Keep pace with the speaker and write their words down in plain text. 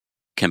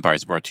Kempire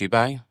is brought to you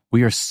by.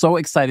 We are so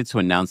excited to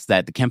announce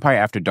that the Kempire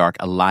After Dark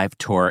Alive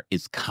Tour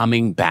is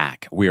coming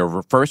back. We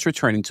are first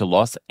returning to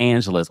Los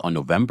Angeles on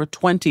November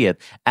 20th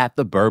at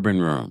the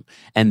Bourbon Room.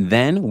 And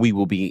then we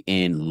will be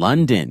in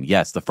London.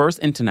 Yes, the first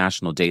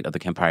international date of the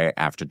Kempire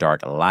After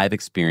Dark Live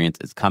experience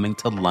is coming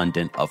to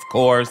London, of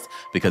course,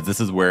 because this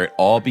is where it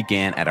all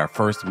began at our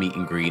first meet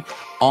and greet.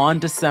 On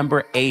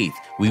December 8th,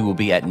 we will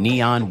be at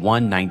Neon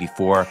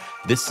 194.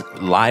 This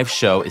live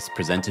show is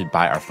presented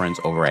by our friends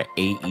over at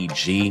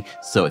AEG.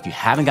 So if you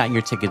haven't gotten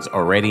your tickets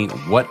already,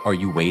 what are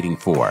you waiting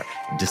for?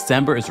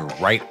 December is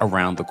right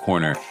around the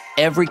corner.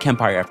 Every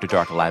Kempire After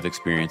Dark live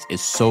experience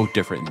is so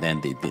different than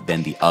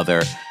the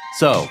other.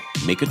 So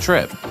make a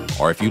trip,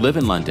 or if you live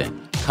in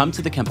London, come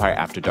to the Kempire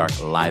After Dark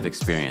live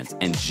experience.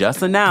 And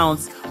just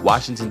announce,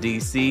 Washington,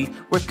 D.C.,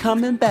 we're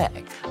coming back.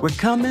 We're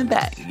coming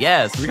back.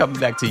 Yes, we're coming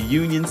back to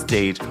Union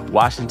Stage,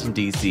 Washington,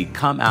 D.C.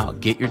 Come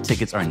out. Get your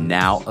tickets are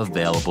now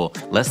available.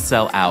 Let's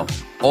sell out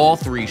all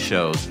 3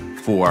 shows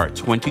for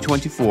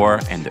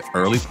 2024 and the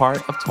early part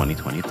of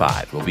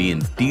 2025. We'll be in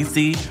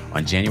D.C.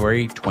 on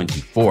January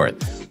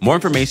 24th. More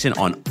information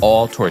on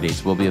all tour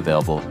dates will be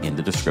available in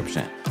the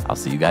description. I'll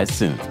see you guys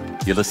soon.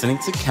 You're listening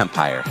to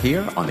Kempire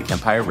here on the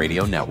Kempire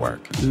Radio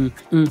Network.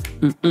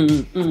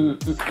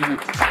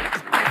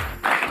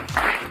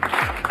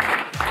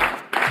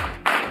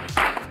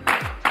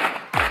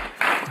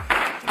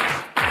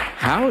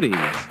 Howdy.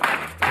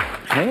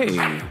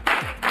 Hey.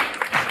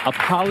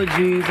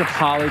 Apologies.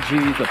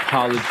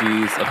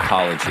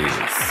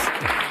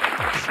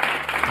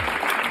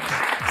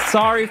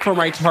 Sorry for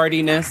my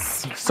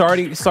tardiness.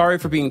 Sorry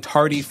for being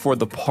tardy for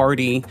the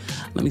party.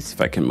 Let me see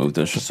if I can move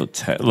this just so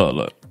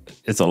look.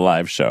 It's a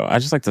live show. I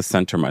just like to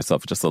center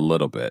myself just a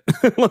little bit.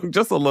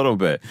 Just a little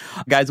bit.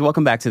 Guys,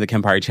 welcome back to the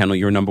Kempire Channel,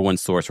 your number one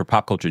source for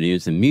pop culture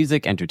news and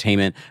music,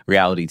 entertainment,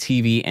 reality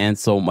TV, and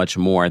so much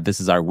more. This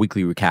is our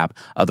weekly recap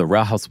of the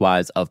Real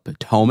Housewives of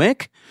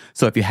Potomac.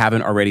 So if you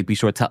haven't already, be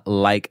sure to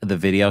like the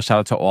video. Shout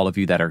out to all of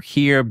you that are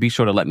here. Be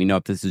sure to let me know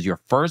if this is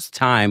your first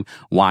time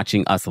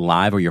watching us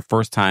live or your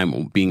first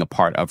time being a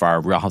part of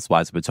our Real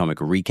Housewives of Potomac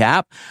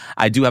recap.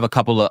 I do have a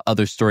couple of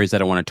other stories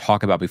that I want to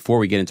talk about before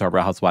we get into our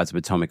Real Housewives of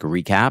Potomac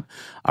recap.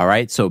 All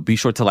right. So be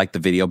sure to like the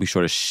video. Be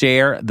sure to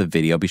share the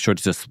video. Be sure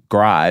to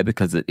subscribe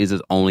because it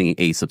is only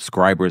a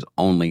subscribers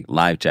only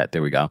live chat.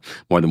 There we go.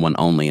 More than one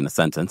only in a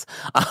sentence.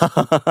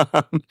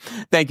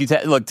 Thank you.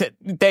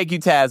 Thank you,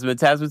 Tasman.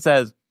 Tasman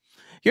says,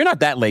 you're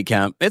not that late,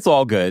 Kemp. It's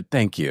all good.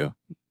 Thank you.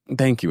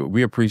 Thank you.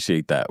 We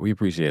appreciate that. We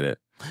appreciate it.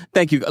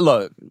 Thank you.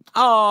 Look.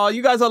 Oh,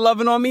 you guys are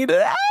loving on me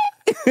today.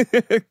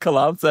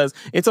 Kalab says,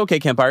 it's okay,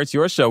 Kempire. It's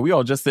your show. We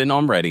all just sitting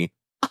on ready.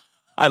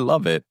 I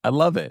love it. I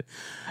love it.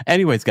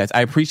 Anyways, guys,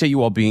 I appreciate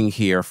you all being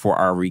here for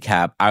our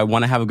recap. I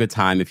want to have a good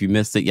time. If you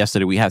missed it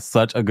yesterday, we had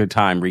such a good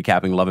time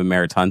recapping Love and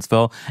Marriage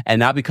Huntsville. And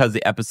not because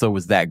the episode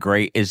was that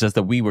great. It's just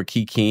that we were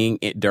keying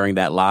it during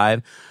that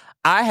live.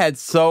 I had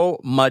so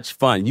much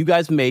fun. You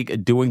guys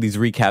make doing these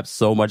recaps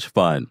so much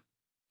fun.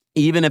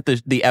 Even if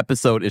the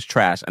episode is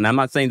trash. And I'm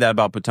not saying that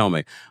about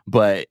Potomac,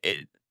 but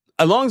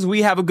as long as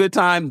we have a good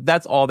time,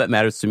 that's all that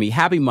matters to me.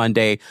 Happy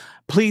Monday.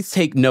 Please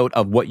take note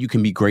of what you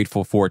can be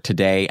grateful for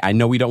today. I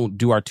know we don't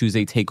do our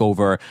Tuesday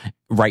takeover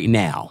right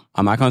now.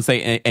 I'm not going to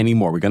say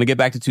anymore. We're going to get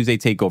back to Tuesday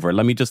takeover.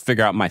 Let me just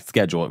figure out my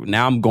schedule.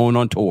 Now I'm going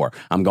on tour.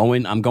 I'm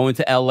going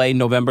to LA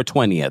November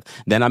 20th.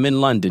 Then I'm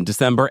in London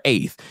December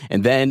 8th.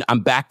 And then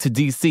I'm back to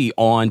DC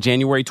on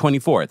January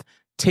 24th.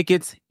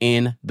 Tickets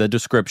in the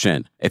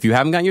description. If you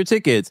haven't gotten your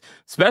tickets,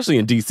 especially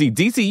in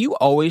DC, you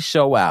always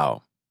show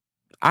out.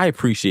 I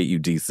appreciate you,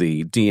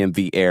 DC,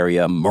 DMV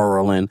area,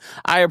 Maryland.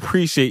 I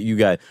appreciate you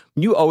guys.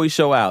 You always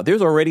show out.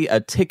 There's already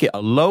a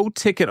low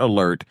ticket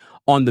alert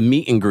on the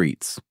meet and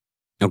greets.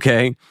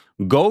 Okay?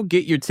 Go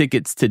get your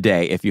tickets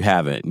today if you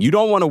haven't. You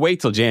don't want to wait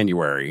till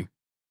January.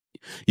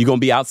 You're going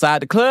to be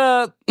outside the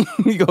club.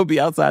 You're going to be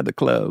outside the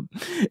club.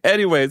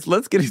 Anyways,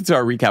 let's get into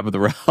our recap of the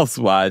Real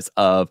Housewives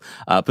of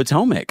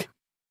Potomac.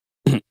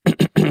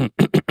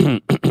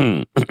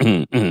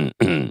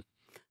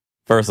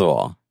 First of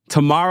all,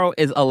 tomorrow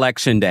is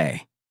election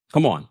day.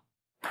 Come on.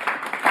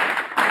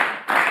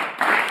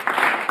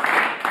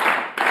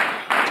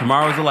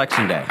 Tomorrow is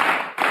election day.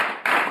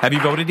 Have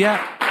you voted yet?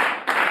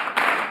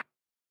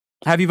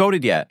 Have you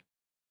voted yet?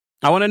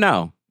 I want to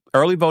know.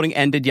 Early voting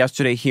ended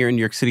yesterday here in New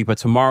York City, but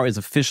tomorrow is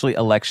officially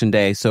election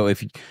day. So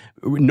if you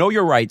know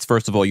your rights,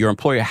 first of all, your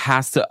employer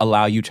has to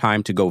allow you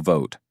time to go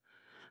vote.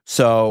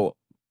 So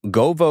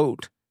go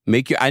vote.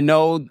 I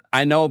know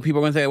people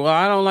are going to say, well,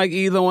 I don't like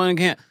either one.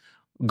 Can't.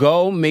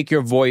 Go make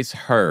your voice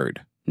heard.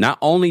 Not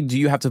only do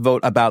you have to vote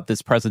about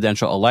this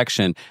presidential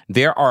election,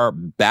 there are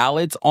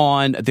ballots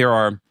on, there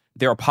are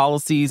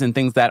policies and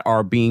things that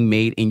are being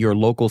made in your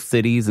local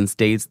cities and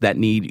states that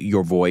need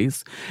your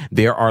voice.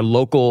 There are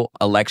local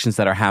elections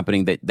that are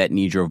happening that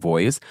need your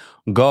voice.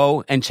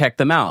 Go and check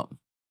them out.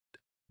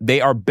 They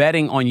are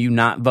betting on you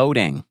not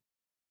voting.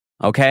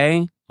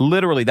 Okay?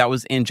 Literally, that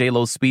was in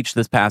J-Lo's speech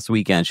this past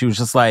weekend. She was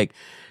just like,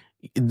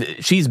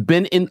 She's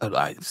been in.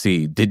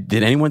 See, did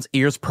anyone's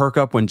ears perk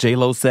up when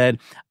J-Lo said,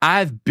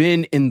 "I've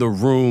been in the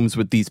rooms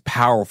with these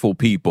powerful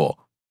people"?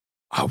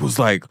 I was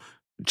like,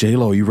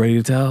 J-Lo, you ready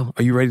to tell?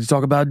 Are you ready to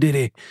talk about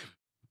Diddy?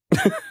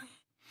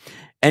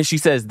 And she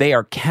says they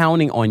are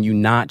counting on you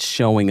not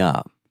showing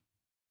up.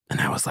 And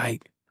I was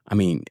like, I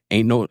mean,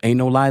 ain't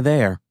no lie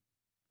there.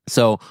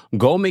 So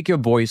go make your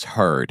voice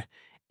heard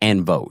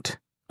and vote,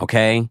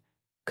 okay?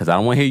 Because I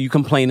don't want to hear you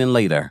complaining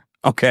later,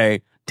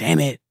 okay? Damn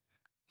it.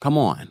 Come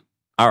on.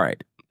 All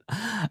right.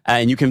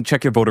 And you can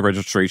check your voter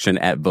registration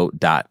at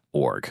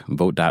vote.org.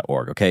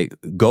 Vote.org, okay?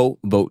 Go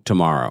vote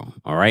tomorrow,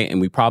 all right? And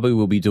we probably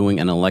will be doing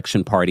an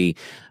election party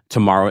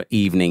tomorrow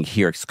evening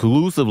here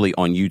exclusively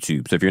on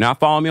YouTube. So if you're not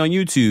following me on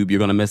YouTube, you're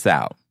going to miss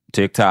out.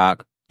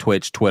 TikTok,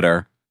 Twitch,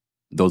 Twitter,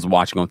 those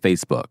watching on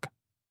Facebook.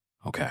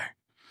 Okay.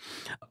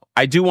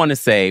 I do want to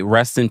say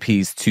rest in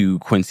peace to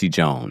Quincy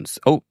Jones.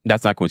 Oh,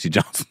 that's not Quincy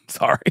Jones.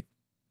 Sorry.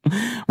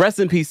 Rest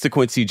in peace to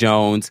Quincy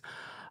Jones.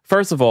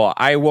 First of all,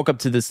 I woke up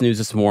to this news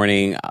this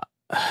morning.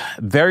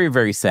 Very,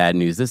 very sad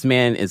news. This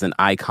man is an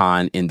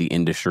icon in the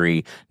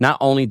industry. Not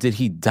only did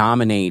he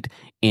dominate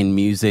in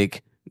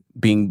music,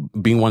 being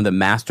one of the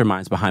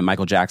masterminds behind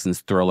Michael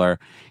Jackson's Thriller,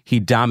 he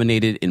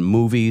dominated in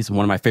movies.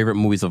 One of my favorite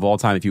movies of all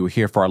time. If you were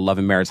here for our Love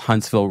and Marriage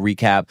Huntsville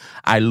recap,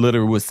 I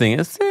literally was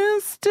singing,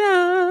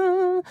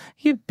 "Sister,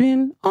 you've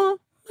been on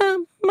my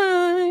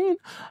mind."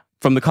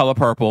 From The Color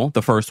Purple,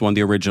 the first one,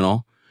 the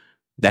original,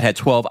 that had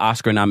 12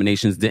 Oscar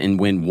nominations, didn't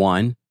win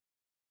one.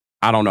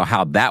 I don't know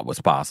how that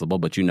was possible,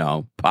 but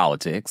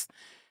politics.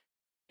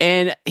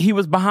 And he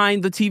was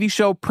behind the TV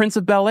show Prince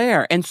of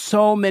Bel-Air and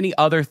so many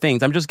other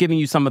things. I'm just giving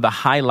you some of the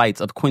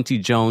highlights of Quincy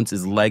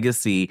Jones's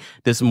legacy.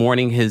 This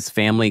morning, his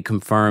family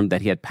confirmed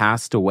that he had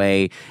passed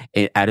away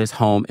at his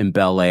home in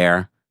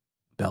Bel-Air.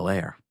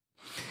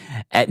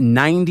 At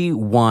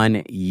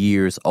 91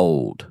 years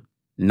old.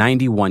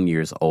 91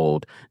 years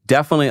old.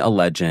 Definitely a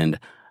legend.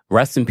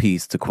 Rest in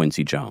peace to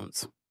Quincy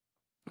Jones.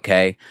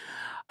 Okay.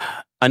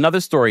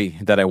 Another story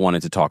that I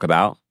wanted to talk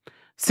about,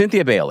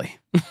 Cynthia Bailey.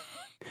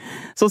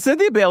 So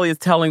Cynthia Bailey is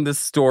telling this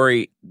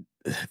story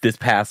this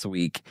past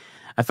week.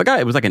 I forgot,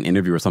 it was like an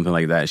interview or something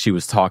like that. She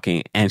was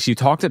talking, and she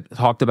talked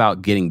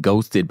about getting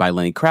ghosted by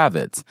Lenny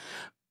Kravitz.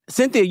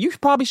 Cynthia, you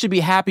probably should be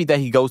happy that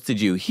he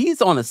ghosted you.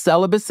 He's on a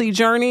celibacy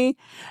journey,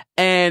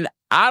 and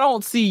I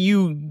don't see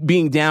you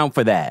being down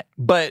for that.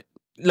 But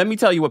let me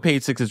tell you what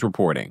Page Six is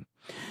reporting.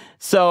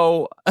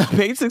 So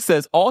Page Six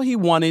says all he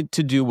wanted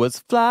to do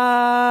was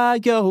fly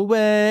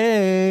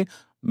away.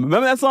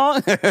 Remember that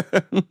song?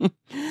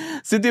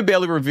 Cynthia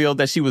Bailey revealed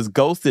that she was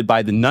ghosted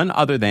by none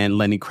other than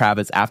Lenny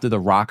Kravitz after the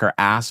rocker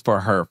asked for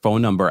her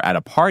phone number at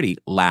a party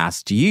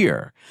last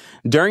year.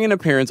 During an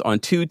appearance on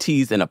Two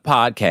T's in a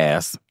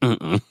podcast,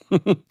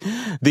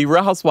 the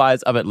Real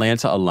Housewives of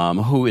Atlanta alum,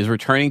 who is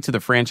returning to the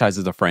franchise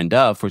as a friend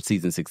of for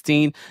season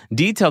 16,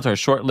 detailed her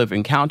short-lived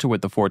encounter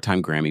with the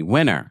four-time Grammy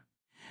winner.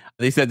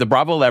 They said the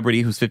Bravo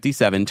celebrity, who's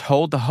 57,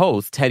 told the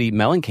host, Teddy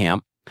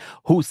Mellencamp,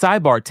 who,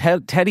 sidebar,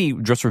 Teddy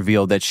just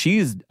revealed that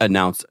she's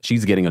announced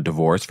she's getting a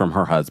divorce from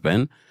her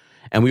husband.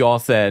 And we all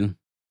said,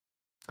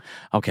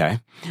 okay,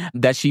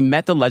 that she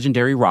met the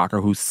legendary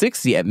rocker who's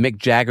 60 at Mick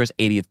Jagger's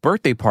 80th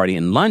birthday party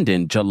in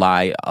London,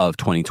 July of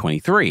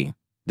 2023.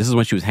 This is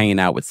when she was hanging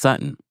out with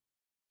Sutton.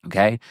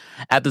 Okay.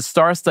 At the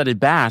star-studded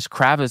bash,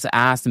 Kravitz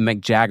asked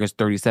Mick Jagger's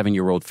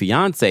 37-year-old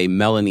fiancée,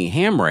 Melanie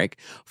Hamrick,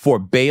 for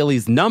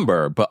Bailey's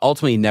number, but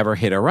ultimately never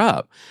hit her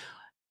up.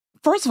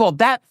 First of all,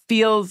 that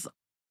feels,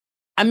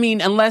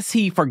 unless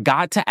he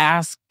forgot to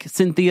ask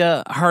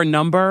Cynthia her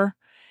number,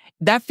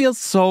 that feels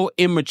so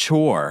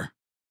immature.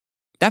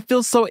 That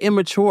feels so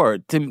immature.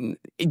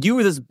 You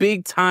were this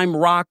big-time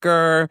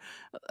rocker.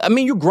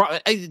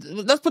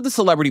 Let's put the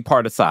celebrity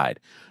part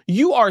aside.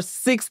 You are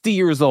 60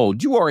 years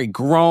old. You are a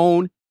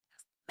grown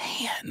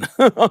man.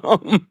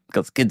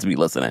 Because kids be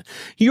listening.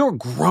 You're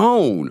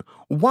grown.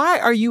 Why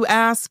are you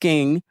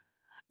asking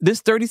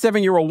this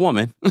 37-year-old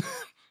woman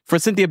for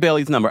Cynthia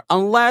Bailey's number?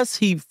 Unless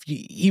he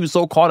was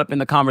so caught up in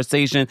the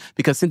conversation,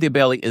 because Cynthia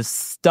Bailey is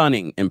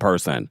stunning in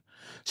person.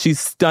 She's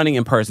stunning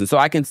in person. So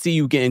I can see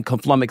you getting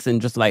conflummoxed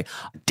and just like,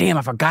 damn,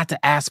 I forgot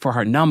to ask for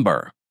her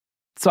number.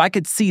 So I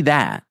could see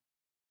that.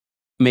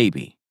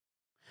 Maybe.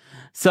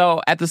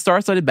 So at the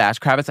star-studded bash,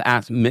 Kravitz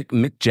asked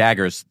Mick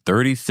Jagger's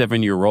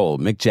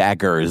 37-year-old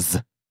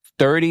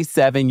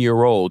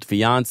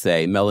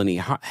fiancée, Melanie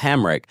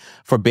Hamrick,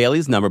 for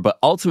Bailey's number, but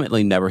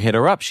ultimately never hit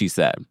her up, she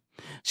said.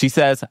 She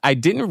says, I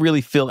didn't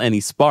really feel any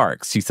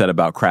sparks, she said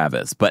about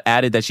Kravitz, but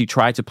added that she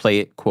tried to play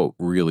it, quote,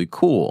 really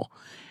cool.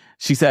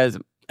 She says,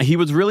 he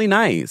was really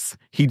nice.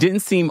 He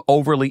didn't seem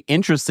overly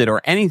interested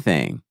or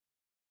anything.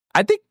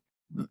 I think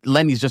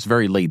Lenny's just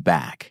very laid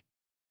back.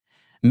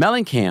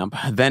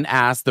 Mellencamp then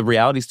asked the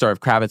reality star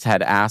if Kravitz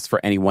had asked for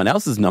anyone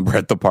else's number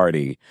at the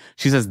party.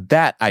 She says,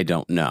 that I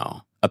don't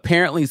know.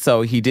 Apparently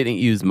so, he didn't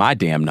use my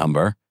damn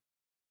number.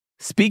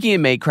 Speaking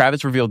in May,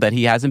 Kravitz revealed that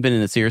he hasn't been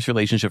in a serious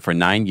relationship for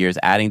 9 years,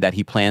 adding that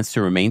he plans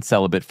to remain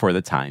celibate for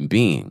the time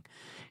being.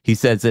 He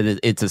says that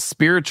it's a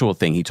spiritual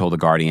thing, he told The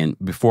Guardian,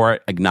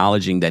 before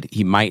acknowledging that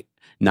he might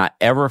not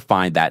ever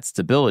find that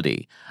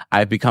stability.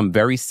 I've become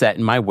very set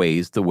in my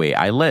ways, the way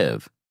I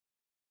live.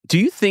 Do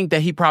you think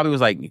that he probably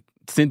was like,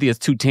 Cynthia's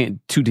too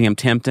damn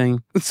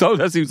tempting? So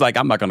he was like,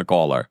 I'm not going to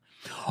call her.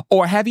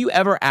 Or have you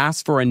ever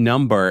asked for a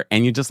number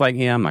and you're just like,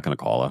 yeah, I'm not going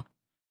to call her?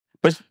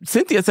 But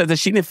Cynthia said that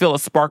she didn't feel a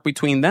spark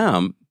between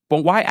them.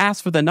 But why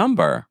ask for the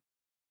number?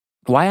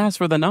 Why ask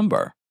for the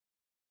number?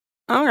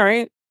 All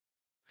right.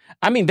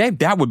 I mean,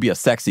 that would be a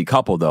sexy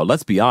couple, though.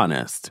 Let's be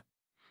honest.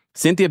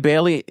 Cynthia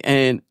Bailey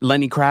and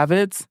Lenny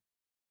Kravitz,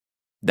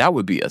 that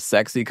would be a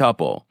sexy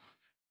couple.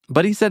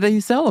 But he said that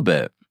he's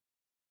celibate.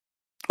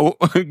 Oh,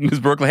 Ms.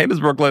 Brooklyn. Hey, Ms.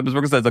 Brooklyn. Ms.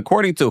 Brooklyn says,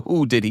 according to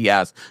who did he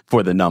ask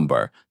for the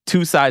number?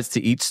 2 sides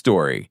to each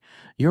story.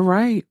 You're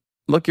right.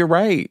 Look, you're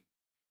right.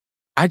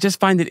 I just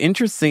find it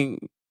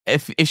interesting.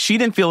 If she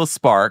didn't feel a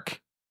spark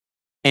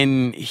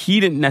and he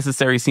didn't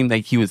necessarily seem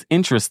like he was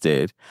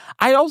interested,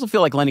 I also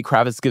feel like Lenny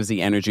Kravitz gives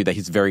the energy that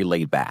he's very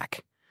laid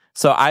back.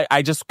 So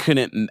I just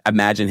couldn't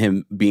imagine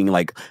him being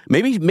like,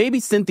 maybe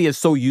Cynthia's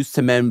so used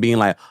to men being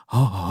like,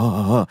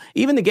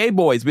 even the gay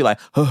boys be like,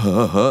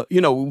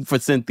 for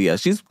Cynthia.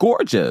 She's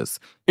gorgeous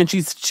and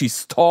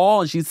she's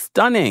tall and she's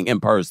stunning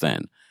in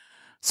person.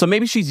 So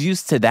maybe she's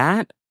used to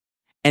that.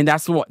 And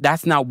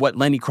that's not what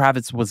Lenny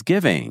Kravitz was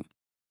giving.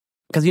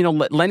 Because,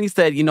 Lenny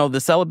said,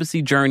 the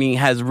celibacy journey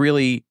has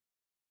really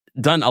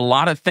done a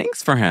lot of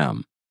things for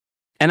him.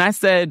 And I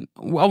said,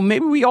 well,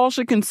 maybe we all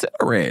should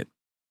consider it.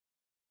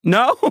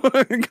 No?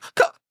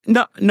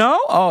 No?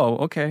 Oh,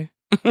 okay.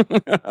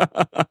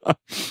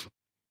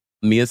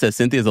 Mia says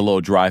Cynthia's a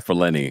little dry for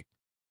Lenny.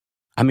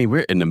 I mean,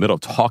 we're in the middle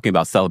of talking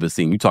about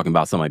celibacy and you talking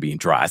about somebody being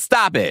dry.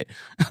 Stop it.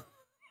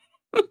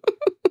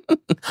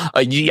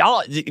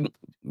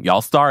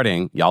 Y'all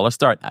starting. Y'all are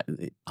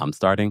starting. I'm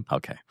starting?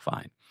 Okay,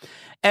 fine.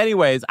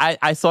 Anyways,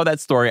 I saw that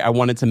story. I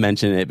wanted to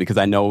mention it because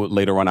I know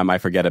later on I might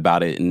forget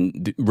about it.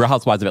 And Real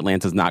Housewives of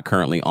Atlanta is not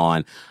currently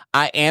on.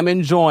 I am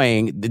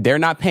enjoying, they're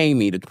not paying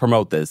me to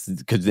promote this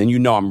because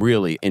then I'm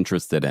really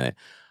interested in it.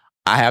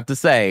 I have to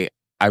say,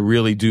 I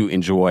really do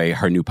enjoy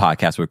her new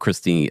podcast with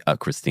Crystal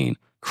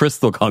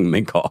Kung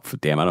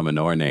Minkoff. Damn, I don't even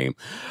know her name.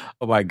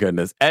 Oh my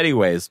goodness.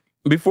 Anyways,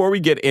 before we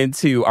get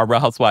into our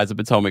Real Housewives of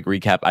Potomac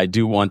recap, I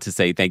do want to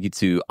say thank you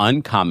to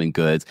Uncommon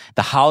Goods.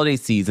 The holiday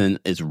season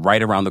is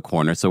right around the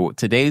corner. So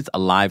today's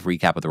live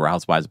recap of the Real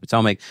Housewives of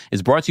Potomac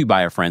is brought to you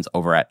by our friends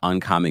over at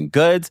Uncommon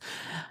Goods.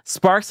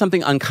 Spark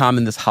something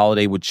uncommon this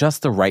holiday with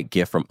just the right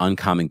gift from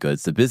Uncommon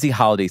Goods. The busy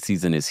holiday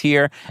season is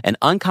here, and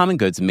Uncommon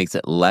Goods makes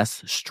it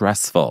less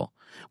stressful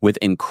with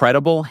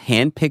incredible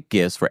hand-picked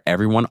gifts for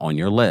everyone on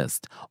your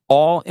list,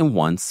 all in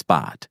one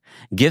spot.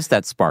 Gifts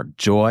that spark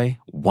joy,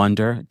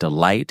 wonder,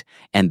 delight,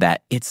 and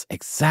that it's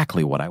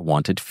exactly what I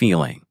wanted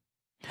feeling.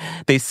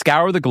 They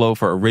scour the globe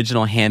for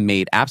original,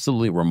 handmade,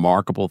 absolutely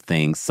remarkable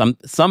things.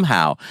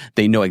 Somehow,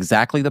 they know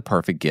exactly the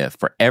perfect gift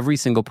for every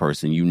single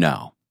person you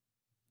know.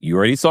 You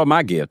already saw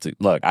my gift.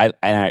 Look,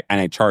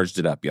 I charged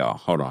it up, y'all.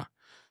 Hold on.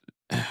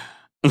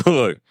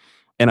 Look,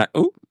 and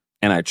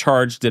I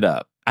charged it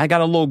up. I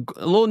got a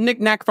little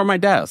knick-knack for my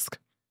desk.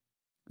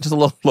 Just a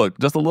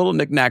little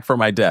knick-knack for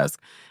my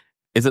desk.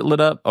 Is it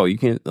lit up? Oh, you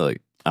can't, oh,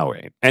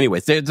 wait.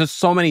 Anyways, there's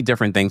so many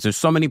different things. There's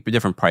so many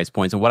different price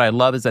points. And what I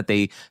love is that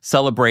they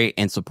celebrate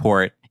and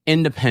support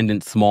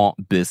independent small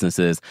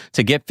businesses.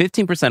 To get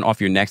 15%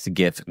 off your next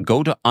gift,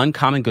 go to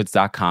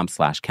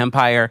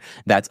uncommongoods.com/Kempire.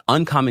 That's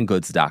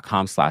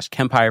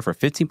uncommongoods.com/Kempire for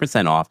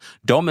 15% off.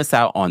 Don't miss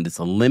out on this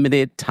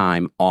limited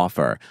time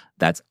offer.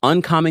 That's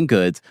Uncommon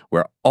Goods.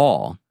 We're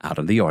all out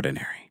of the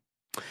ordinary.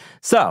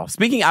 So,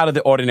 speaking out of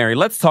the ordinary,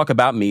 let's talk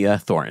about Mia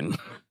Thornton.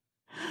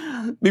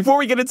 Before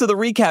we get into the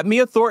recap,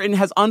 Mia Thornton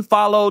has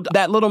unfollowed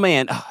that little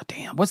man. Oh,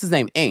 damn. What's his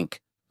name? Ink.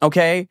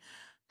 Okay?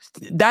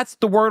 That's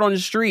the word on the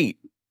street.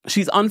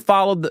 She's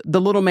unfollowed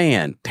the little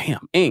man.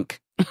 Damn,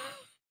 Ink.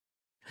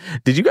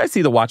 Did you guys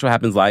see the Watch What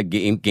Happens Live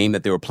game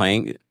that they were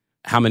playing?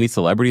 How many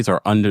celebrities are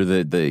under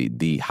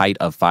the height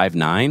of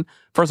 5'9"?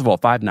 First of all,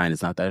 5'9"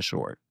 is not that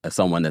short as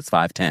someone that's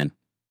 5'10".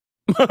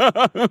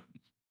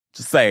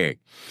 Just saying.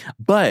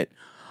 But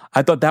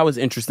I thought that was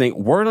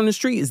interesting. Word on the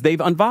street is they've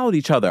unfollowed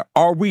each other.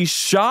 Are we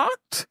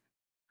shocked?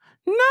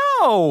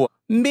 No.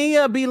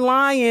 Mia be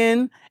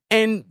lying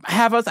and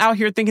have us out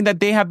here thinking that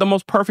they have the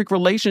most perfect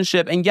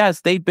relationship. And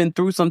yes, they've been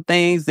through some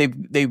things. They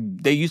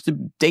used to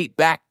date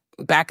back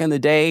in the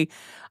day.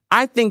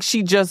 I think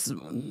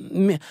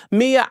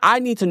Mia, I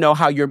need to know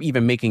how you're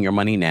even making your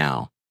money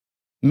now.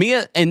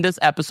 Mia, in this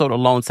episode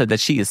alone, said that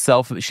she's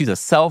a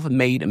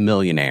self-made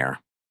millionaire.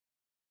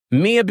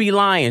 Mia be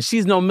lying.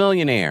 She's no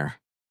millionaire.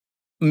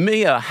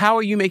 Mia, how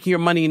are you making your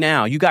money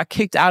now? You got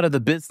kicked out of the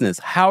business.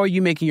 How are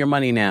you making your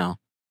money now?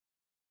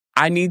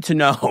 I need to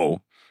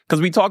know.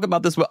 Because we talk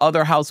about this with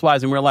other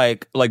housewives and we're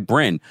like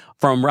Brynn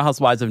from Real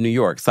Housewives of New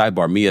York.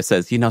 Sidebar, Mia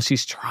says,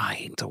 she's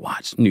trying to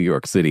watch New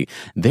York City.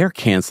 They're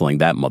canceling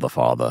that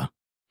motherfather.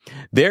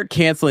 They're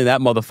canceling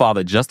that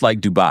motherfather just like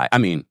Dubai. I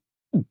mean,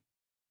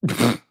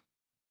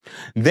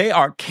 they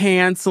are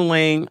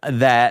canceling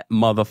that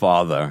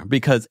motherfather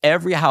because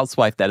every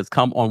housewife that has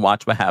come on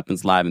Watch What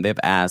Happens Live and they've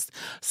asked,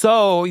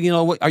 so,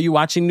 are you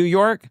watching New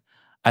York?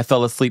 I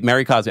fell asleep.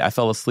 Mary Cosby, I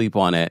fell asleep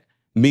on it.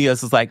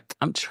 Mia's is like,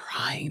 I'm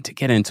trying to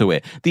get into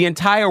it. The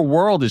entire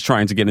world is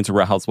trying to get into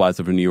Real Housewives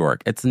of New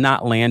York. It's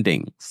not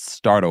landing.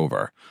 Start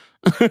over.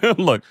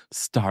 Look,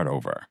 start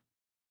over.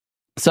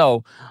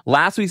 So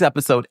last week's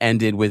episode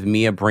ended with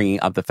Mia bringing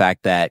up the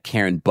fact that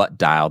Karen butt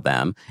dialed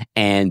them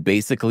and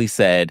basically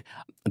said,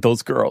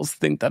 those girls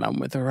think that I'm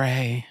with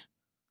Ray.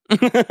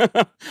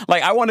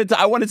 Like I wanted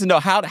to know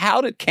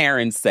how did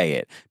Karen say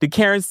it? Did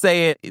Karen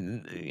say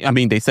it? I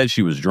mean, they said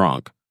she was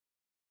drunk.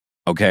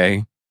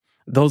 Okay.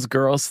 Those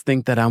girls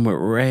think that I'm with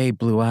Ray,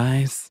 Blue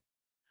Eyes.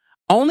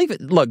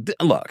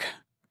 Look.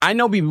 I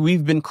know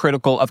we've been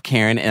critical of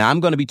Karen, and I'm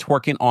going to be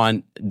twerking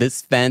on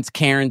this fence,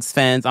 Karen's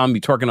fence. I'm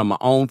going to be twerking on my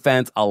own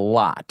fence a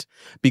lot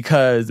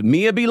because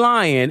Mia be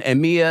lying,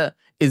 and Mia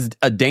is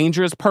a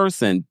dangerous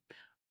person.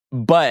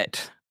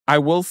 But I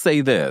will say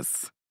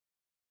this.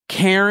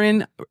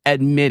 Karen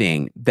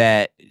admitting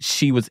that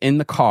she was in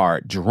the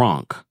car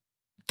drunk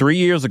 3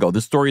 years ago.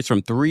 This story is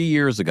from 3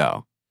 years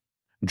ago.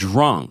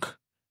 Drunk,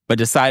 but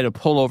decided to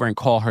pull over and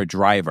call her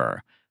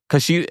driver.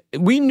 Because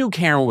we knew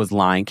Karen was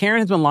lying. Karen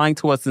has been lying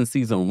to us since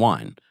season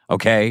 1,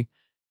 okay?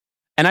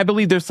 And I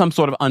believe there's some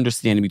sort of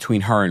understanding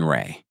between her and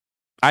Ray.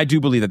 I do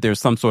believe that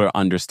there's some sort of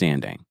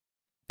understanding.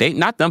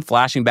 Not them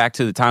flashing back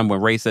to the time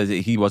when Ray says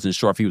that he wasn't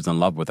sure if he was in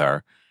love with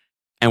her.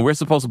 And we're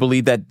supposed to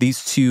believe that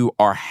these two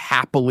are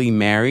happily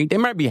married. They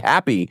might be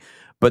happy,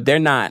 but they're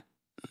not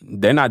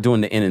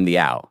doing the in and the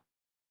out.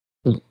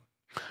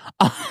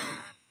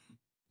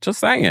 Just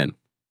saying.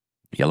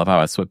 You love how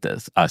I slipped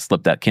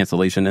that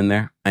cancellation in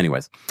there.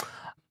 Anyways.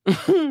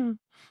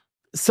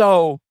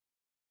 So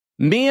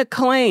Mia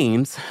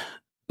claims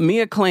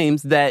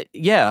that,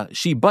 yeah,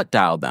 she butt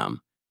dialed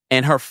them.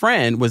 And her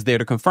friend was there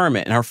to confirm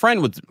it. And her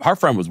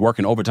friend was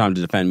working overtime to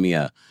defend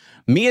Mia.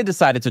 Mia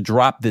decided to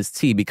drop this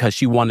tea because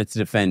she wanted to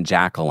defend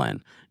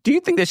Jacqueline. Do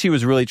you think that she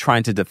was really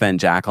trying to defend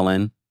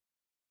Jacqueline?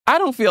 I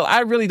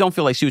really don't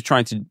feel like she was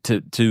trying to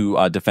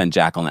defend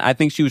Jacqueline. I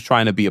think she was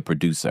trying to be a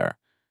producer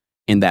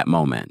in that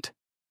moment.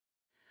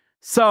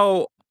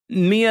 So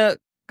Mia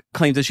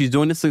claims that she's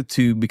doing this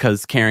too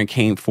because Karen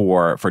came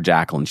for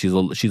Jacqueline. She's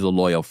a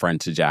loyal friend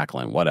to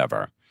Jacqueline,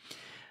 whatever.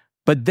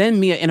 But then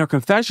Mia in her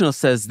confessional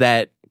says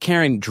that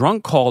Karen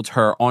drunk called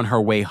her on her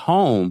way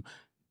home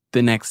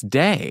the next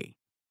day.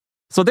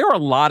 So there are a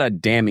lot of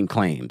damning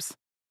claims.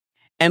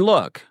 And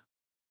look,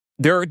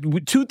 there are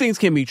two things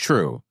can be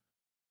true.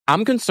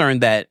 I'm concerned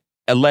that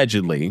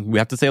allegedly, we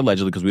have to say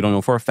allegedly because we don't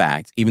know for a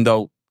fact, even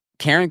though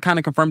Karen kind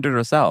of confirmed it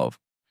herself.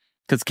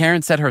 Because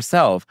Karen said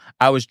herself,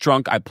 I was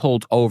drunk, I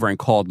pulled over and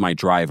called my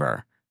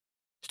driver.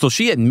 So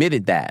she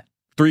admitted that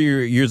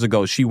 3 years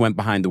ago, she went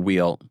behind the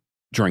wheel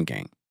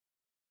drinking.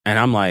 And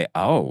I'm like,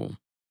 oh,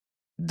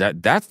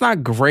 that's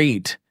not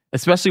great,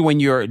 especially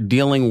when you're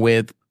dealing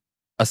with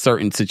a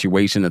certain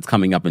situation that's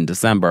coming up in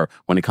December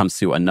when it comes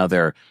to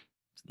another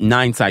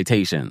 9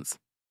 citations,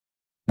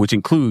 which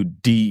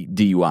include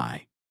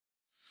DUI.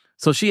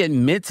 So she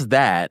admits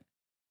that.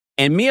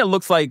 And Mia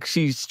looks like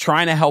she's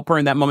trying to help her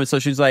in that moment. So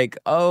she's like,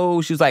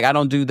 I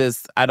don't do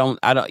this. I don't,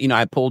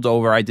 I pulled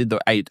over.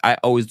 I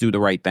always do the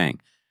right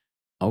thing.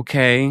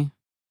 Okay.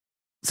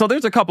 So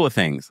there's a couple of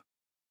things.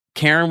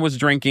 Karen was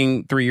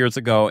drinking 3 years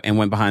ago and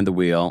went behind the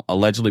wheel,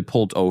 allegedly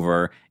pulled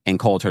over and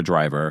called her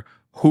driver.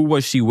 Who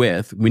was she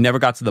with? We never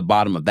got to the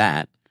bottom of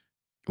that.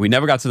 We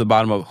never got to the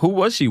bottom of who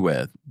was she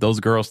with? Those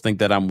girls think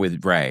that I'm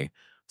with Ray.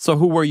 So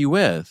who were you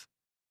with?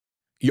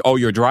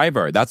 Your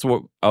driver. That's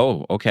what,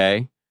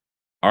 okay.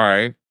 All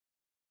right.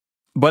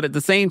 But at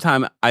the same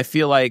time, I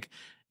feel like,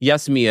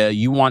 yes, Mia,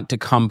 you want to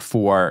come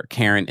for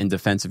Karen in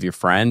defense of your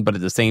friend. But at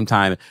the same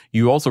time,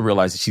 you also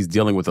realize that she's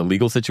dealing with a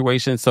legal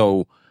situation.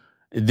 So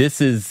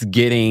this is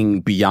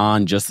getting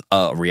beyond just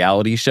a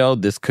reality show.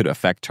 This could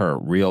affect her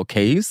real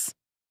case.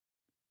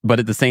 But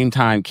at the same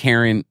time,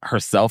 Karen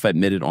herself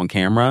admitted on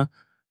camera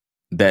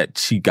that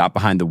she got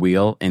behind the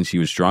wheel and she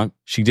was drunk.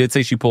 She did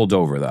say she pulled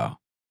over, though,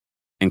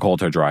 and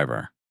called her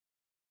driver.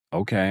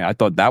 Okay, I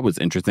thought that was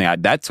interesting.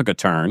 That took a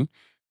turn.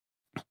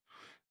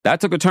 I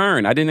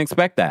didn't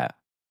expect that.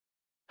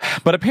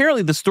 But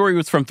apparently the story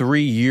was from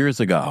 3 years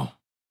ago.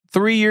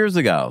 3 years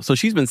ago. So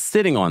she's been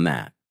sitting on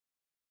that.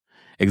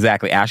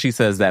 Exactly. Ashley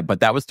says that, but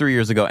that was 3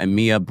 years ago, and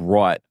Mia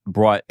brought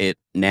it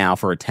now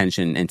for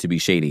attention and to be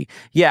shady.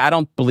 Yeah, I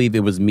don't believe it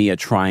was Mia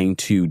trying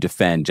to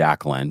defend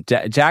Jacqueline.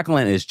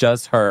 Jacqueline is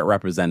just her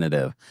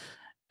representative.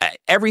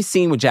 Every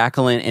scene with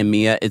Jacqueline and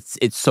Mia, it's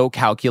so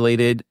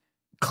calculated.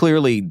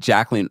 Clearly,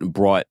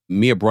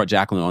 Mia brought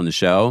Jacqueline on the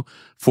show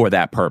for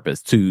that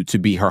purpose, to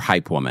be her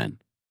hype woman.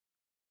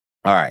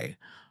 All right.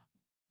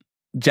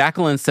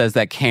 Jacqueline says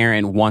that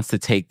Karen wants to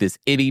take this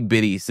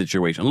itty-bitty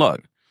situation.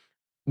 Look,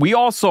 we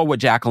all saw what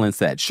Jacqueline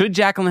said. Should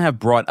Jacqueline have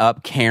brought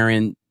up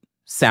Karen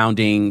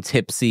sounding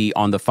tipsy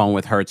on the phone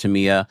with her to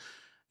Mia?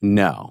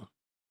 No.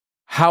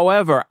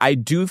 However, I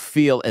do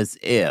feel as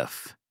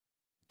if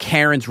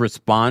Karen's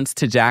response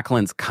to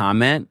Jacqueline's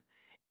comment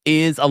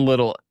is a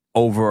little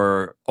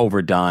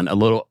overdone, a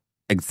little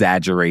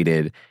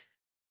exaggerated.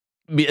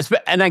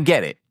 And I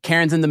get it.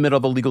 Karen's in the middle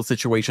of a legal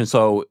situation,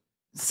 so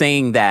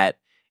saying that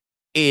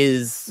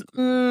is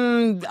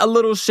a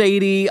little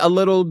shady,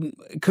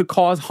 could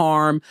cause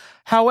harm.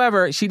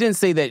 However, she didn't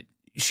say that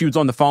she was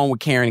on the phone with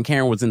Karen and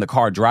Karen was in the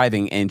car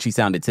driving and she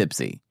sounded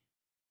tipsy.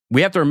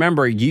 We have to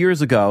remember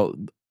years ago,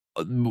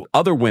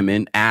 other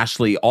women,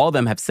 Ashley, all of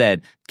them have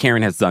said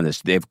Karen has done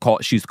this.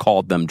 She's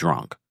called them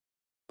drunk,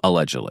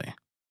 allegedly.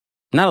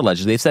 Not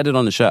allegedly. They've said it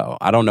on the show.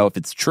 I don't know if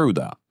it's true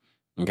though.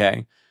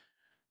 Okay.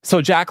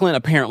 So Jacqueline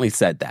apparently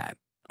said that.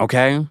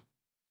 Okay.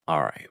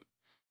 All right.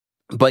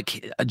 But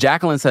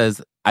Jacqueline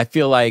says, I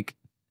feel like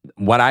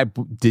what I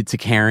did to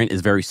Karen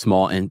is very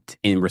small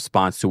in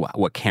response to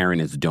what Karen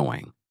is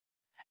doing.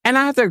 And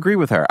I have to agree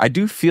with her. I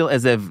do feel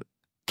as if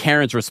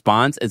Karen's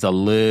response is a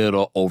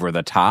little over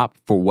the top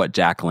for what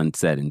Jacqueline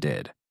said and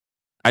did.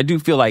 I do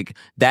feel like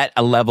that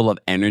a level of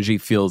energy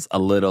feels a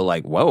little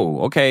like,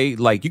 whoa, okay.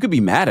 Like you could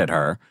be mad at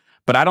her,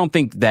 but I don't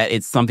think that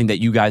it's something that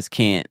you guys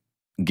can't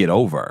get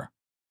over.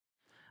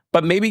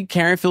 But maybe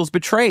Karen feels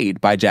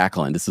betrayed by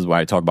Jacqueline. This is why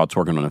I talk about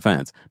twerking on the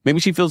fence. Maybe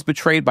she feels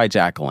betrayed by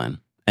Jacqueline.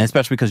 And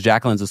especially because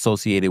Jacqueline's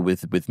associated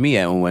with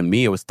Mia. And when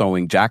Mia was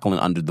throwing Jacqueline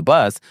under the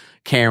bus,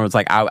 Karen was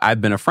like,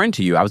 I've been a friend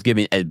to you. I was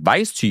giving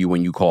advice to you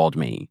when you called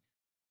me.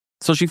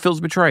 So she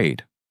feels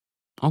betrayed.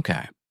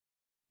 Okay.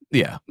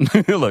 Yeah.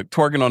 Look,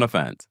 twerking on a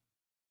fence.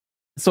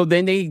 So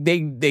then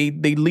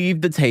they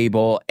leave the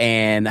table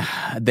and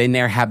then they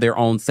have their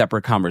own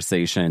separate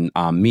conversation.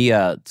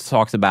 Mia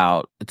talks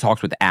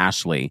with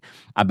Ashley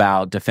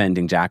about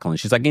defending Jacqueline.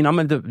 She's like, I'm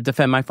going to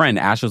defend my friend.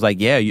 Ashley's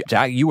like, yeah,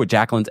 you were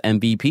Jacqueline's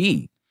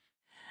MVP.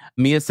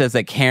 Mia says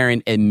that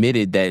Karen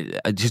admitted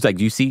that, she's like,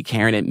 you see,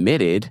 Karen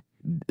admitted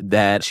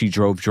that she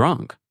drove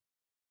drunk.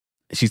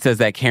 She says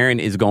that Karen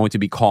is going to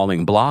be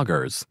calling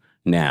bloggers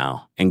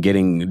now and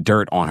getting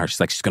dirt on her. She's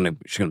like, she's gonna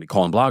be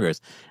calling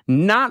bloggers.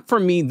 Not for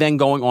me then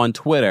going on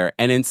Twitter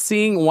and then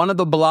seeing one of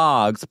the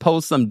blogs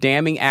post some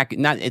damning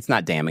it's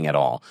not damning at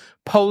all.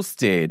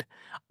 Posted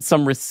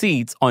some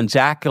receipts on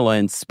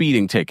Jacqueline's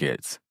speeding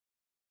tickets.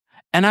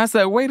 And I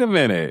said, wait a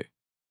minute.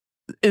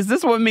 Is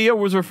this what Mia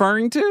was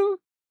referring to?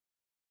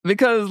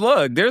 Because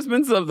look, there's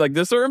been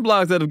there's certain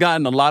blogs that have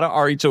gotten a lot of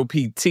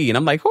RHOPT, and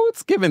I'm like,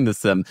 who's giving this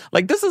them?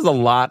 Like, this is a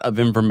lot of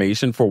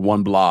information for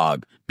one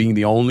blog, being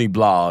the only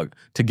blog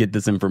to get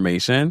this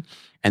information.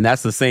 And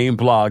that's the same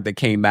blog that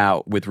came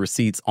out with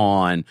receipts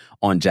on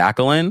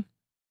Jacqueline.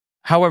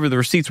 However, the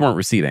receipts weren't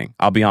receipting.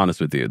 I'll be honest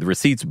with you. The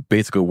receipts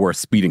basically were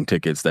speeding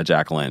tickets that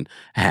Jacqueline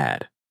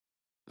had.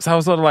 So I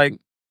was sort of like,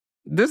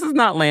 this is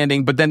not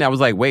landing. But then I was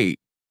like, wait,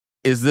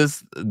 is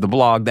this the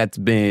blog that's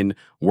been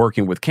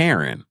working with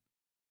Karen?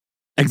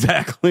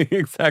 Exactly.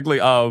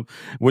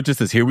 Which just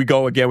says, here we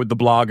go again with the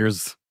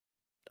bloggers.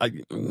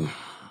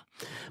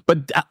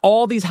 But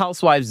all these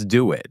housewives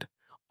do it.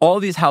 So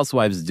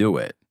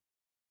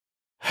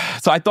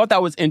I thought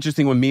that was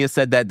interesting when Mia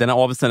said that. Then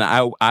all of a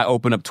sudden I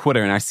open up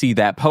Twitter and I see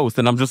that post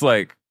and I'm just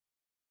like,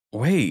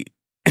 wait,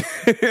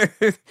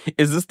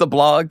 is this the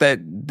blog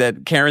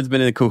that Karen's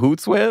been in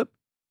cahoots with?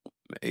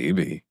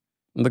 Maybe.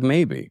 Look,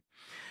 maybe.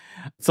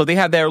 So they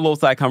have their little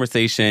side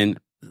conversation.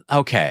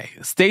 Okay,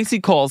 Stacey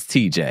calls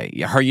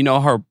TJ.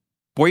 Her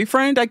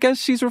boyfriend, I guess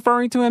she's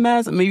referring to him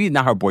as. Maybe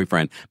not her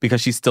boyfriend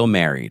because she's still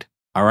married.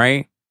 All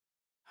right.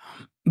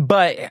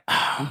 But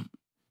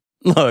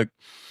look,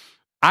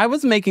 I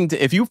was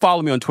if you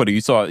follow me on Twitter,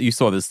 you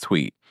saw this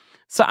tweet.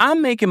 So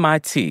I'm making my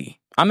tea.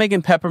 I'm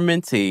making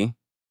peppermint tea.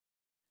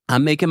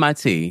 I'm making my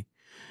tea.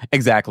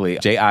 Exactly.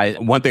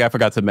 One thing I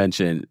forgot to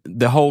mention,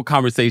 the whole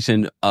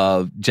conversation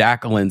of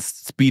Jacqueline's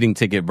speeding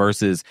ticket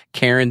versus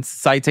Karen's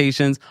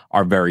citations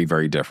are very,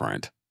 very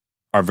different.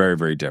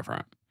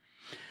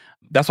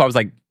 That's why I was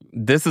like,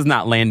 this is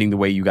not landing the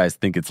way you guys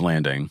think it's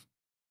landing.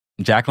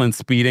 Jacqueline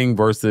speeding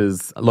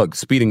versus, look,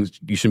 speeding,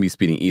 you shouldn't be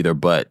speeding either,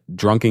 but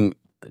driving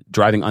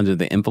under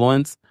the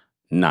influence,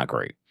 not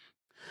great.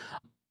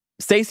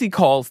 Stacey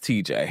calls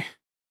TJ.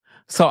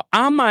 So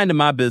I'm minding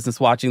my business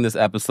watching this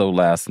episode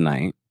last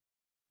night,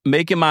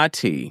 making my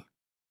tea.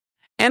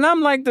 And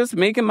I'm like this,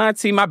 making my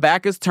tea. My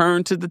back is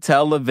turned to the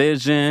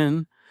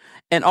television.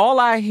 And all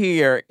I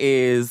hear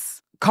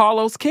is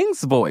Carlos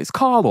King's voice.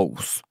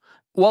 Carlos.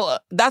 Well,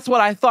 that's what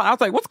I thought. I was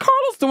like, what's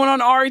Carlos doing on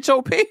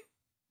RHOP?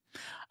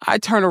 I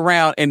turn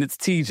around and it's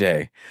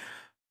TJ.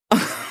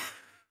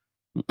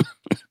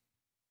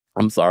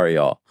 I'm sorry,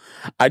 y'all.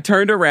 I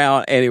turned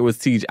around and it was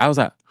TJ. I was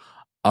like,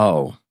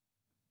 oh,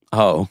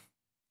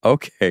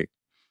 okay.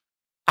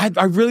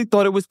 I really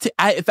thought it was.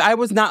 If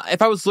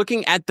I was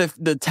looking at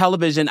the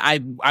television,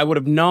 I would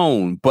have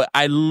known. But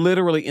I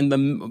literally in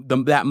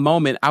that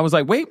moment, I was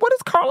like, wait, what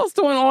is Carlos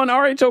doing on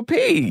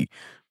RHOP?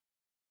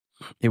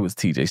 It was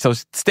TJ. So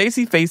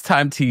Stacey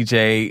FaceTimed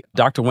TJ.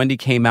 Dr. Wendy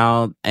came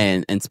out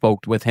and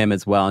spoke with him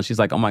as well. And she's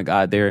like, oh my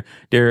God,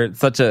 they're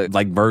such a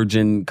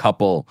virgin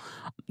couple.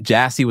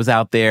 Jassy was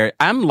out there.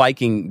 I'm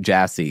liking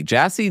Jassy.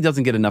 Jassy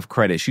doesn't get enough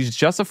credit. She's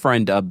just a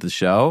friend of the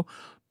show.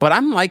 But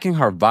I'm liking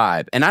her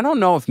vibe. And I don't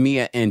know if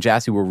Mia and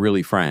Jassy were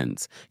really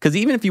friends. Because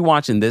even if you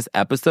watch in this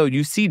episode,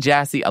 you see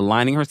Jassy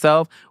aligning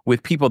herself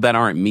with people that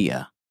aren't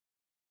Mia.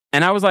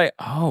 And I was like,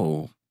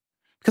 oh.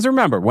 Because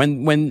remember,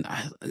 when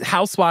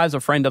housewives or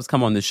friend ups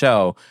come on the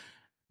show,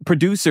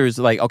 producers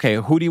like, okay,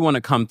 who do you want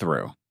to come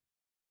through?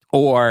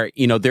 Or,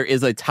 there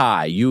is a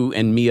tie. You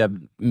and Mia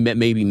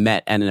maybe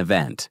met at an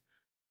event.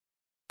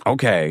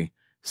 Okay.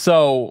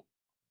 So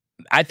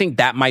I think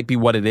that might be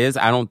what it is.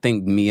 I don't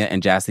think Mia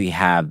and Jassy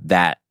have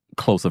that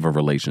close of a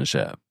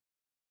relationship.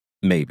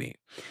 Maybe.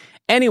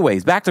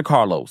 Anyways, back to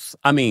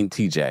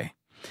TJ.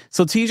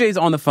 So TJ's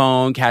on the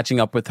phone catching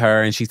up with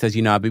her, and she says,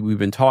 we've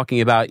been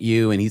talking about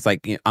you. And he's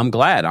like, I'm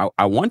glad.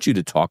 I want you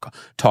to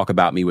talk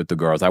about me with the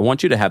girls. I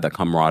want you to have that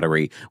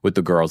camaraderie with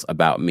the girls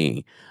about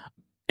me.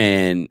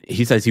 And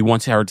he says he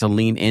wants her to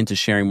lean into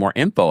sharing more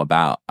info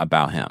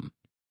about him.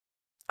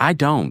 I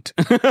don't.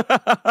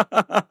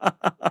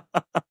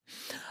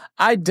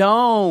 I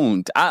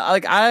don't.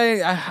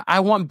 I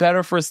want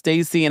better for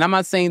Stacey, and I'm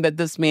not saying that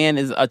this man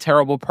is a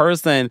terrible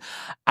person.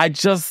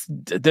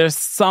 There's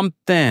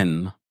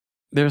something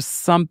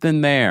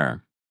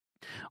there.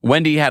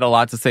 Wendy had a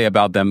lot to say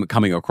about them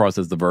coming across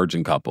as the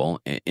virgin couple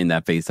in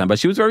that FaceTime, but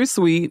she was very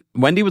sweet.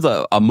 Wendy was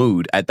a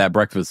mood at that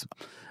breakfast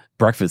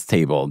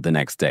table the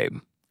next day.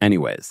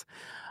 Anyways,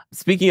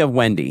 speaking of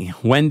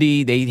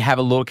Wendy, they have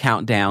a little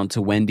countdown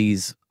to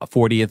Wendy's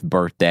 40th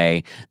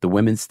birthday. The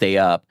women stay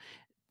up.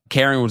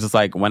 Karen was just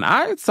like, when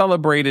I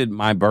celebrated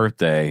my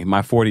birthday,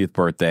 my 40th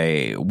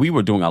birthday, we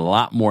were doing a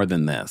lot more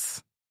than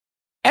this.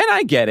 And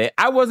I get it.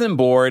 I wasn't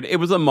bored. It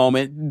was a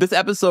moment. This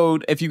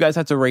episode, if you guys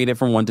had to rate it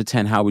from 1 to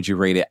 10, how would you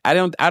rate it? I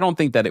don't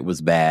think that it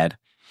was bad.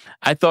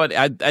 I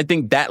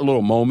think that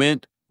little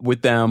moment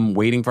with them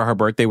waiting for her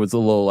birthday was a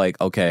little like,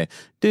 okay,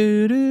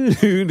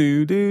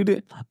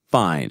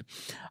 fine.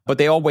 But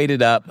they all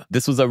waited up.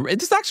 This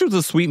actually was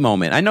a sweet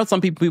moment. I know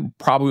some people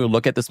probably will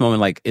look at this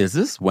moment like, is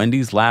this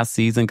Wendy's last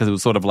season? Because it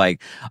was sort of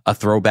like a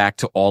throwback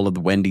to all of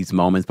the Wendy's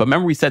moments. But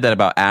remember we said that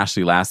about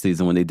Ashley last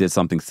season when they did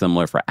something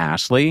similar for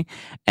Ashley.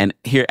 And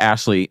here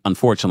Ashley,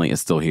 unfortunately,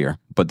 is still here.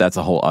 But that's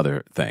a whole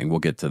other thing. We'll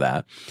get to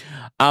that.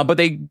 But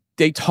they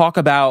talk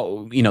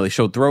about, they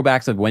show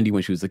throwbacks of Wendy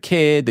when she was a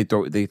kid.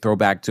 They throw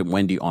back to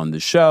Wendy on the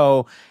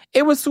show.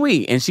 It was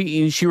sweet. And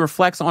she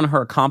reflects on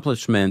her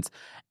accomplishments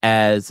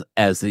as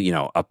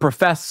a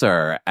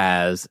professor,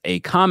 as a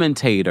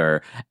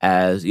commentator,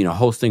 as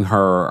hosting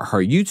her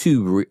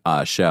YouTube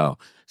show.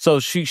 So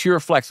she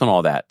reflects on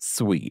all that.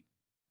 Sweet.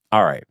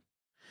 All right.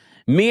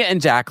 Mia and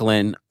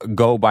Jacqueline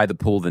go by the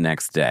pool the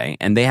next day,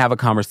 and they have a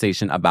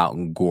conversation about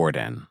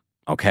Gordon.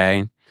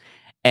 Okay.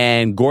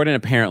 And Gordon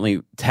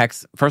apparently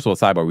texts. First of all,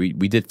 sidebar,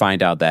 we did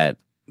find out that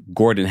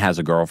Gordon has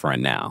a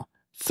girlfriend now.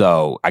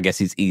 So I guess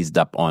he's eased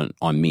up on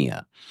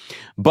Mia.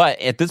 But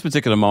at this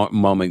particular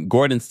moment,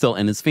 Gordon's still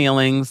in his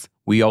feelings.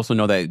 We also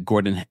know that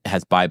Gordon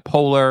has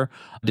bipolar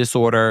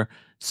disorder.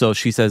 So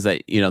she says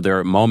that, there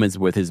are moments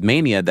with his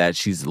mania that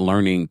she's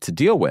learning to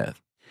deal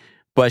with.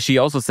 But she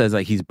also says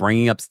that he's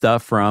bringing up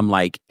stuff from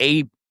like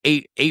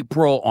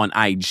April on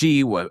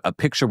IG, a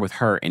picture with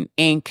her in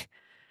ink.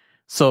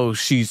 So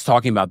she's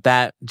talking about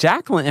that.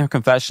 Jacqueline in her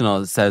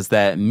confessional says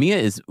that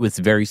Mia was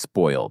very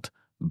spoiled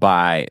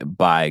by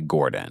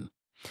Gordon.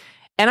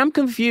 And I'm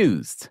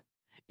confused.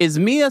 Is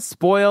Mia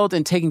spoiled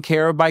and taken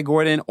care of by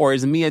Gordon, or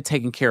is Mia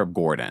taking care of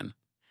Gordon?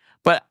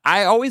 But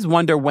I always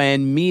wonder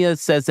when Mia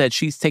says that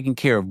she's taking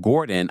care of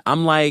Gordon,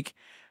 I'm like,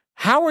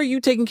 how are you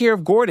taking care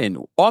of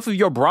Gordon? Off of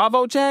your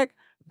Bravo check?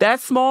 That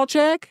small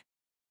check?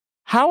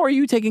 How are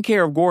you taking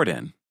care of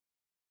Gordon?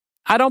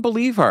 I don't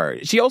believe her.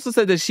 She also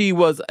said that she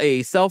was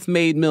a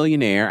self-made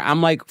millionaire.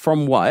 I'm like,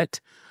 from what?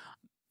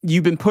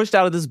 You've been pushed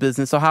out of this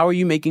business, so how are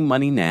you making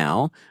money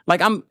now?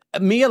 Like,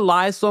 Mia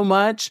lies so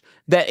much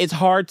that it's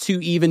hard to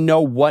even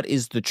know what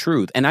is the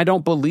truth. And I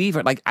don't believe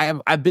her. Like,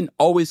 I've been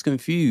always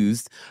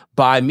confused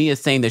by Mia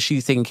saying that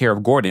she's taking care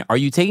of Gordon. Are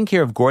you taking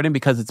care of Gordon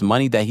because it's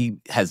money that he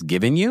has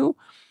given you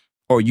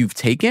or you've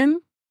taken?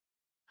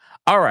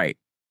 All right.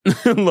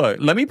 Look,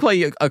 let me play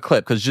you a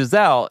clip because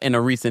Giselle, in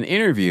a recent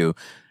interview,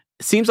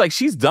 seems like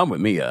she's done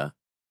with Mia.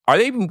 Are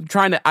they even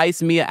trying to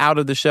ice Mia out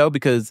of the show?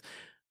 Because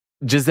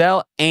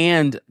Giselle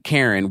and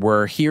Karen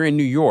were here in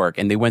New York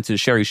and they went to the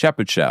Sherry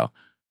Shepherd show.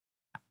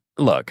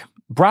 Look,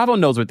 Bravo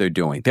knows what they're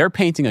doing. They're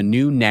painting a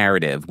new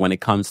narrative when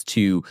it comes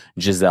to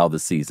Giselle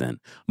this season.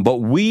 But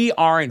we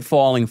aren't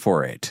falling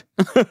for it.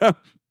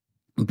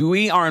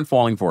 We aren't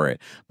falling for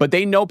it. But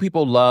they know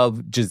people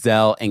love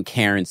Giselle and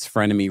Karen's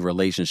frenemy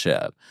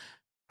relationship.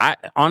 I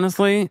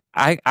honestly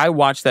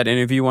watched that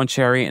interview on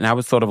Sherry and I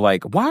was sort of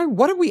like, why?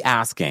 What are we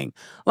asking?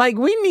 Like,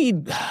 we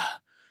need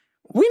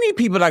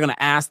people that are going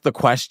to ask the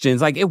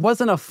questions. Like, it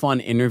wasn't a fun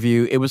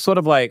interview. It was sort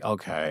of like,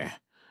 okay.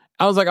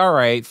 I was like, all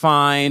right,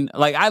 fine.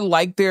 Like, I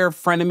like their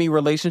frenemy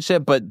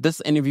relationship, but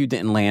this interview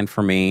didn't land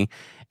for me.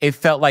 It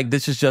felt like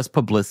this is just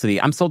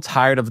publicity. I'm so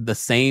tired of the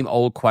same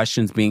old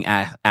questions being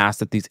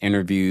asked at these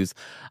interviews.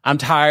 I'm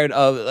tired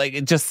of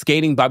like just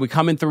skating by. We're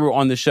coming through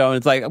on the show and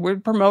it's like, we're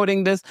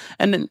promoting this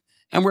and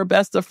we're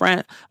best of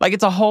friends. Like,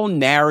 it's a whole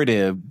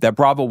narrative that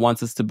Bravo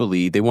wants us to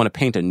believe. They want to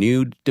paint a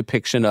new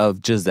depiction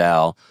of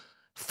Giselle.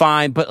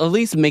 Fine, but at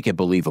least make it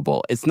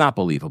believable. It's not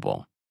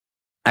believable.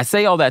 I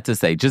say all that to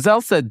say,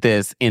 Giselle said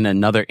this in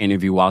another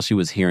interview while she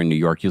was here in New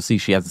York. You'll see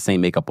she has the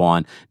same makeup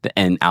on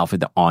and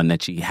outfit on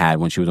that she had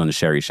when she was on the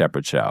Sherry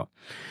Shepherd show.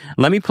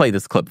 Let me play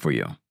this clip for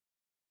you.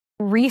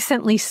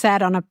 Recently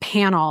said on a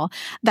panel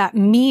that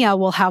Mia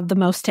will have the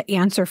most to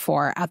answer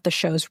for at the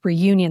show's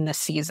reunion this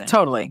season.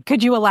 Totally.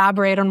 Could you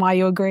elaborate on why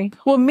you agree?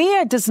 Well,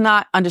 Mia does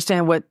not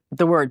understand what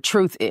the word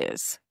truth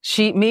is.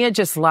 Mia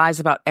just lies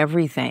about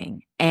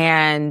everything.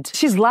 And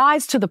she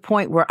lies to the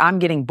point where I'm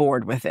getting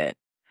bored with it.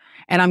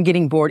 And I'm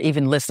getting bored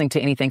even listening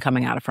to anything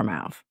coming out of her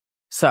mouth.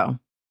 So.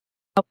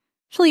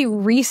 Actually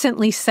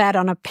recently said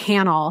on a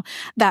panel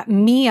that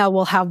Mia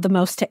will have the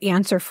most to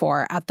answer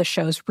for at the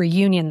show's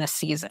reunion this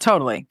season.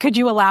 Totally. Could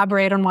you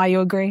elaborate on why you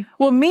agree?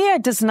 Well, Mia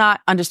does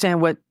not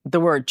understand what the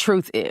word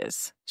truth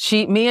is.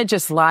 Mia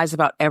just lies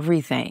about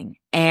everything.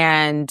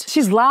 And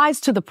she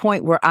lies to the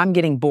point where I'm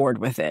getting bored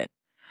with it.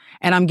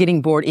 And I'm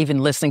getting bored even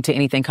listening to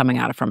anything coming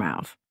out of her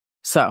mouth.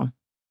 So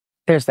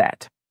there's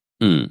that.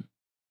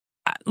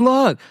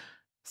 Look,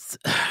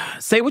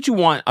 say what you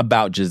want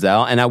about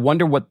Giselle, and I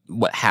wonder what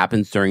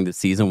happens during the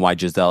season, why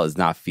Giselle is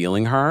not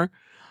feeling her.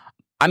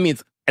 I mean,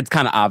 it's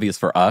kind of obvious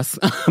for us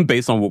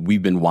based on what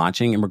we've been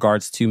watching in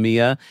regards to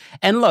Mia.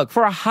 And look,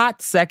 for a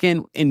hot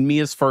second in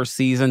Mia's first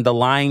season, the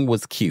lying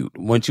was cute.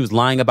 When she was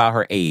lying about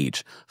her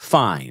age,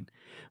 fine.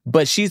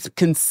 But she's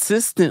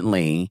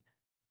consistently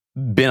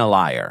been a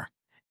liar.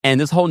 And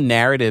this whole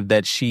narrative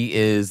that she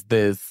is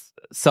this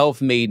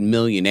self-made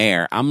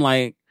millionaire, I'm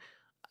like,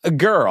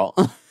 girl,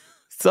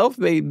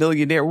 self-made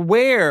millionaire,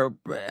 where?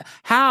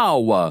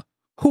 How?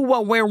 Who,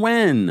 what, where,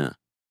 when?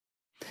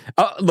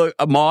 Look,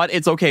 Maud,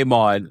 it's okay,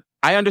 Maud.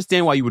 I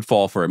understand why you would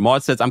fall for it.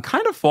 Maud says, I'm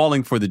kind of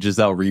falling for the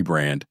Giselle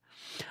rebrand.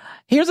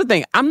 Here's the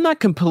thing. I'm not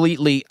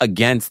completely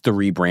against the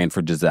rebrand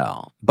for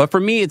Giselle. But for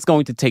me, it's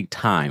going to take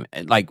time,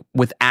 like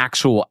with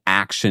actual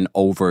action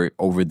over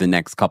the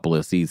next couple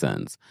of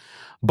seasons.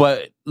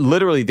 But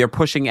literally, they're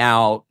pushing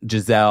out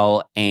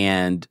Giselle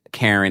and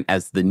Karen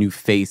as the new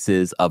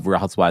faces of Real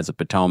Housewives of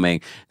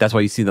Potomac. That's why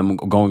you see them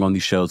going on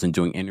these shows and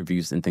doing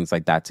interviews and things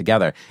like that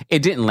together.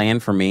 It didn't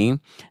land for me.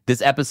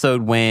 This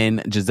episode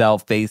when Giselle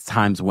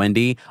FaceTimes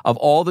Wendy, of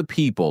all the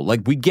people,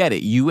 like we get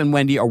it, you and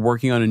Wendy are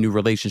working on a new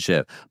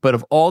relationship. But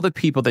of all the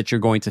people that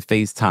you're going to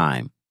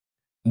FaceTime,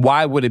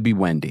 why would it be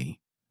Wendy?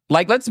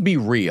 Like, let's be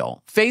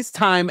real.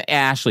 FaceTime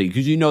Ashley,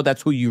 because you know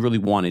that's who you really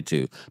wanted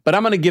to. But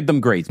I'm going to give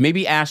them grace.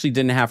 Maybe Ashley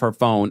didn't have her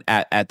phone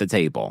at the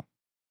table.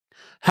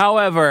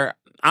 However,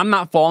 I'm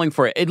not falling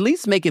for it. At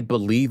least make it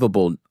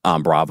believable,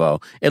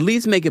 Bravo. At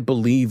least make it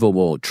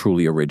believable,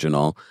 Truly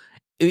Original.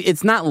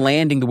 It's not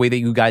landing the way that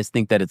you guys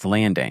think that it's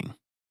landing.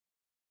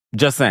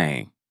 Just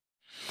saying.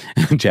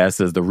 Jazz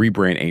says the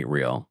rebrand ain't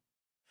real.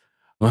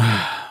 Hold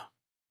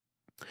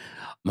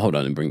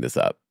on and bring this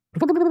up.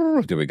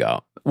 There we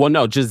go. Well,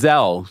 no,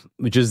 Giselle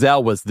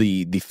was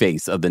the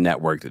face of the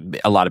network.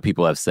 A lot of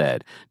people have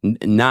said,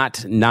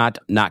 not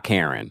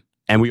Karen.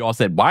 And we all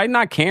said, why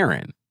not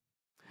Karen?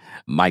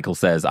 Michael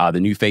says, the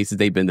new faces,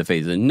 they've been the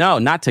faces. No,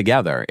 not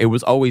together. It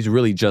was always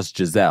really just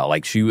Giselle.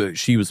 Like she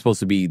was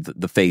supposed to be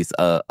the face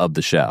of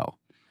the show.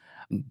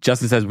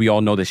 Justin says, we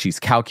all know that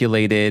she's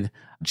calculated.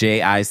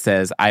 J.I.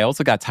 says, I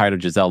also got tired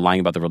of Giselle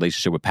lying about the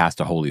relationship with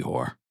Pastor Holy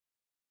Whore.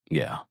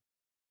 Yeah.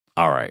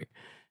 All right.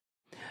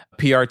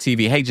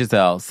 PRTV, hey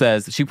Giselle,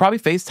 says she probably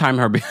FaceTimed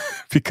her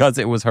because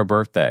it was her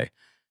birthday.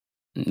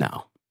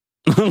 No.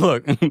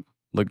 Look,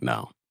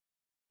 no.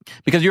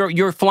 Because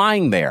you're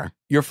flying there.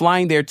 You're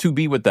flying there to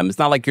be with them. It's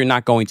not like you're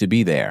not going to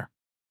be there.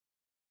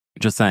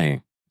 Just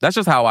saying. That's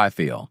just how I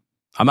feel.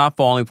 I'm not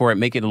falling for it.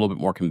 Make it a little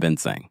bit more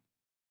convincing.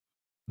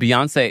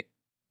 Beyonce,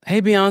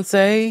 hey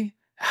Beyonce,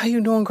 how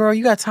you doing, girl?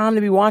 You got time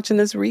to be watching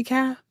this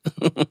recap?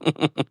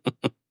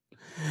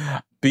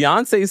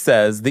 Beyonce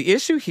says, the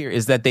issue here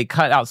is that they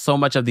cut out so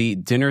much of the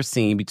dinner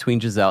scene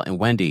between Giselle and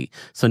Wendy.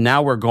 So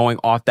now we're going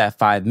off that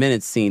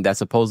 5-minute scene that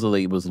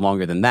supposedly was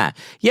longer than that.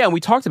 Yeah, and we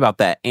talked about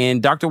that.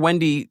 And Dr.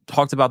 Wendy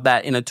talked about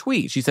that in a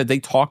tweet. She said they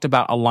talked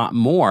about a lot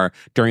more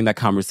during that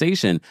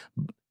conversation.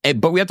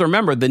 But we have to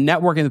remember, the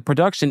network and the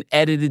production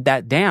edited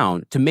that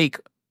down to make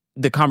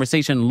the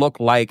conversation look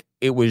like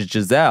it was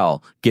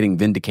Giselle getting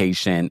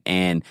vindication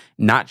and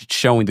not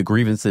showing the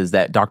grievances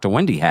that Dr.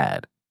 Wendy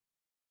had.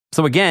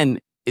 So again,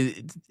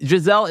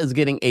 Giselle is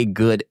getting a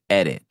good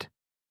edit.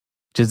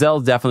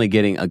 Giselle's definitely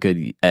getting a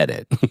good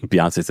edit.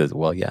 Beyonce says,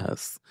 well,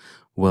 yes.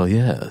 Well,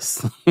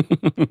 yes.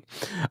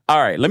 All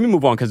right, let me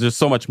move on because there's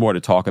so much more to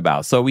talk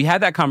about. So we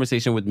had that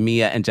conversation with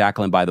Mia and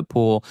Jacqueline by the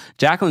pool.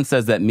 Jacqueline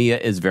says that Mia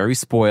is very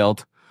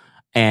spoiled.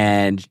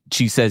 And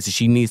she says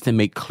she needs to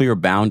make clear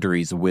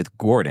boundaries with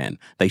Gordon.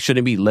 They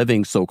shouldn't be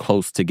living so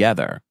close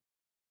together.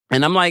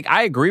 And I'm like,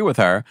 I agree with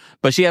her,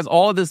 but she has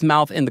all of this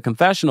mouth in the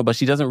confessional, but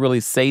she doesn't really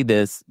say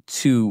this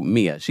to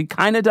Mia. She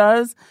kind of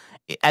does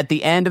at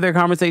the end of their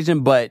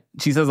conversation, but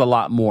she says a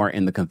lot more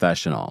in the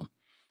confessional.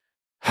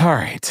 All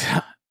right.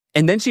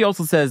 And then she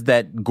also says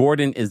that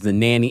Gordon is the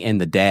nanny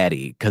and the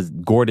daddy because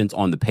Gordon's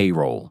on the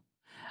payroll.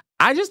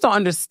 I just don't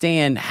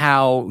understand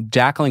how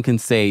Jacqueline can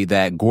say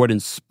that Gordon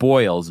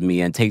spoils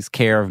Mia and takes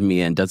care of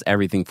Mia and does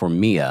everything for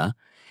Mia.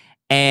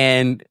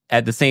 And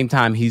at the same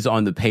time, he's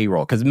on the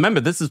payroll. Because remember,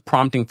 this is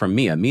prompting from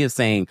Mia. Mia's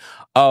saying,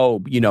 oh,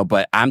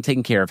 but I'm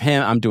taking care of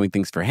him. I'm doing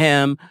things for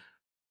him.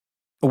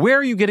 Where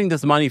are you getting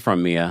this money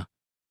from, Mia?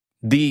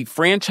 The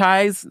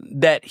franchise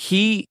that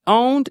he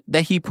owned,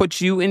 that he put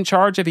you in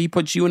charge of, he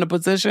put you in a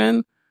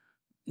position?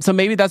 So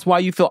maybe that's why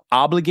you feel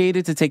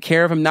obligated to take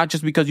care of him, not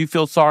just because you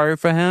feel sorry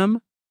for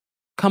him?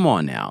 Come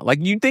on now. Like,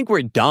 you think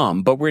we're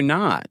dumb, but we're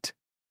not.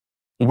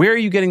 Where are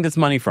you getting this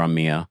money from,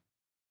 Mia?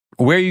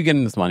 Where are you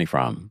getting this money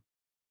from?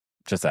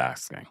 Just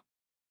asking.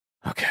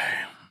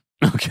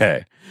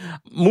 Okay.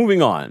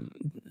 Moving on.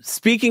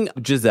 Speaking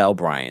of Giselle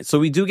Bryant, so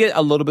we do get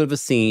a little bit of a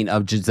scene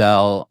of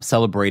Giselle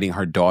celebrating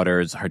her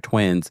daughters, her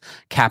twins,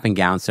 cap and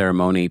gown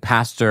ceremony.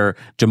 Pastor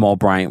Jamal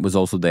Bryant was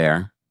also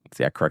there.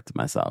 See, I corrected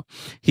myself.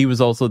 He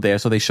was also there.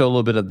 So they show a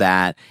little bit of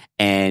that.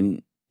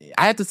 And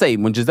I have to say,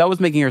 when Giselle was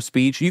making her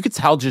speech, you could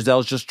tell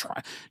Giselle just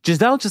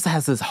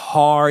has this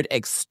hard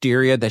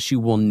exterior that she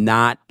will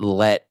not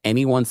let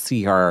anyone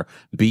see her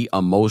be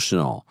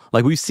emotional.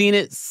 Like, we've seen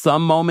it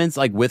some moments,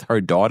 like with her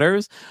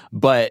daughters,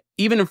 but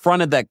even in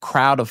front of that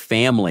crowd of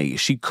family,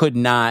 she could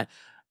not.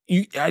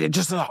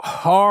 Just a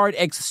hard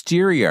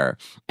exterior.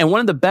 And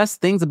one of the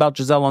best things about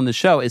Giselle on the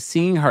show is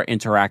seeing her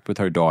interact with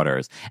her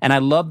daughters. And I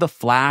love the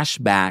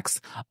flashbacks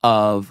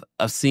of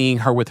seeing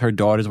her with her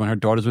daughters when her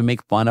daughters would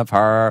make fun of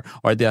her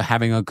or they're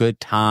having a good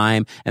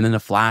time. And then the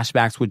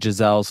flashbacks with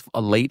Giselle's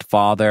late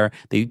father.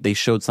 They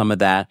showed some of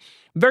that.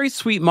 Very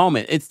sweet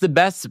moment. It's the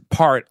best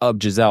part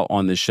of Giselle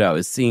on the show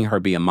is seeing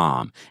her be a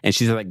mom. And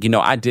she's like,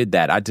 I did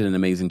that. I did an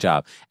amazing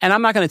job. And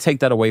I'm not going to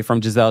take that away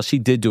from Giselle. She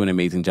did do an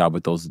amazing job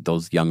with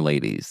those young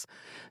ladies.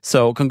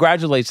 So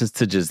congratulations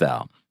to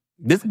Giselle.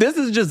 This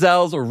is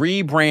Giselle's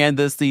rebrand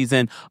this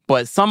season,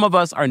 but some of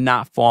us are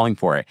not falling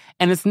for it.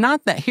 And it's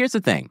not that. Here's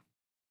the thing,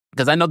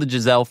 because I know the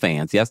Giselle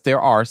fans, yes,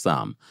 there are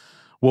some,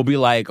 will be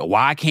like,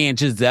 why can't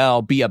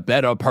Giselle be a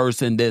better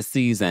person this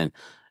season?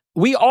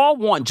 We all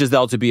want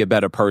Giselle to be a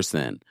better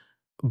person,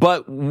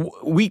 but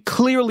we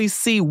clearly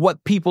see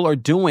what people are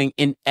doing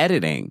in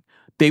editing.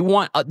 They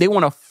want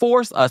to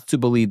force us to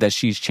believe that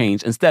she's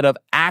changed instead of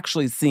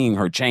actually seeing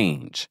her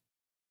change.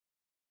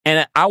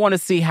 And I want to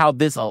see how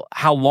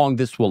long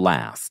this will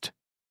last.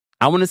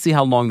 I want to see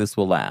how long this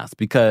will last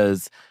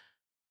because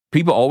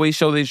people always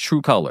show their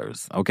true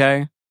colors,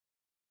 okay?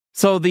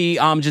 So the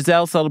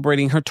Giselle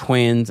celebrating her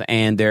twins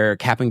and their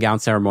cap and gown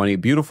ceremony,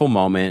 beautiful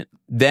moment.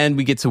 Then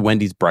we get to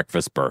Wendy's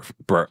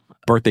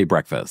birthday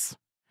breakfast.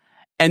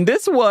 And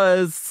this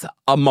was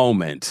a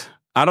moment.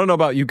 I don't know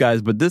about you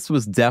guys, but this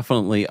was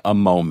definitely a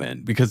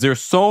moment because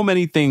there's so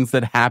many things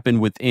that happen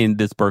within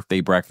this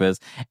birthday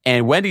breakfast.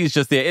 And Wendy's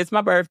just there. It's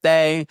my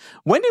birthday.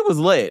 Wendy was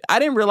lit. I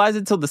didn't realize it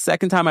until the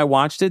second time I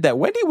watched it that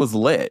Wendy was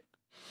lit.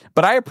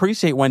 But I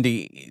appreciate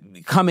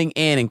Wendy coming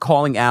in and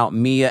calling out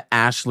Mia,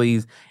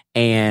 Ashley's,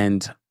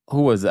 and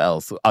who was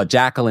else?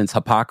 Jacqueline's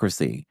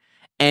hypocrisy.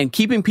 And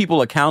keeping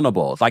people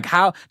accountable. Like,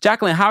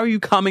 Jacqueline, how are you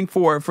coming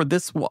for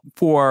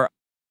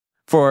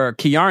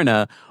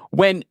Kiarna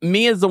when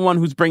Mia's the one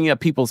who's bringing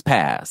up people's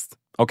past?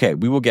 Okay,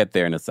 we will get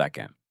there in a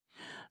second.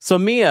 So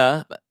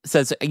Mia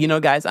says,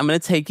 guys, I'm going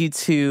to take you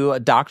to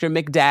Dr.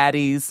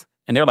 McDaddy's.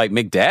 And they're like,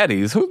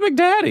 McDaddy's? Who's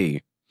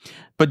McDaddy?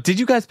 But did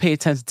you guys pay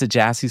attention to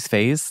Jassie's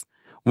face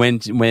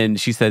when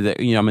she said that,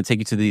 I'm going to take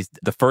you to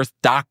the first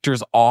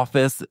doctor's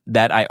office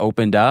that I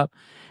opened up?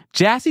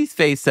 Jassie's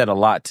face said a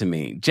lot to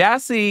me.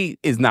 Jassie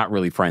is not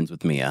really friends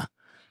with Mia.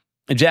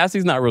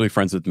 Jassie's not really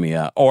friends with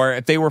Mia. Or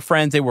if they were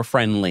friends, they were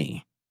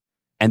friendly.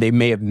 And they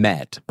may have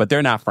met, but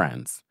they're not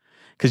friends.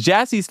 Because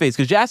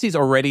Jassie's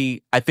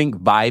already, I think,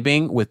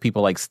 vibing with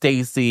people like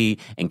Stacey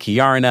and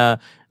Kiarna.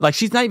 Like,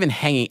 she's not even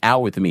hanging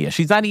out with Mia.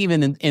 She's not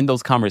even in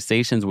those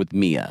conversations with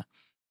Mia.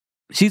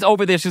 She's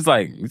over there. She's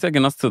like, you're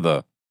taking us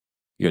to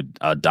your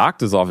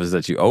doctor's office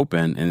that you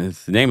opened, and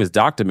his name is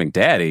Dr.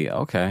 McDaddy.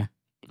 Okay.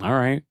 All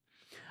right.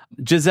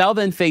 Giselle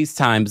then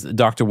FaceTimes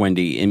Dr.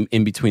 Wendy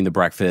in between the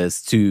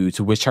breakfast to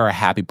wish her a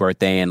happy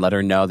birthday and let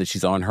her know that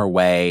she's on her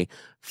way.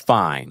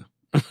 Fine.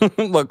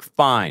 Look,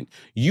 fine.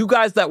 You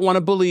guys that want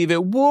to believe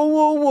it,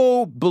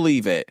 woo,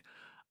 believe it.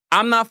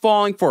 I'm not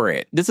falling for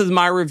it. This is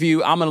my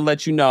review. I'm going to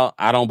let you know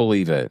I don't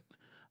believe it.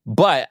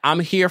 But I'm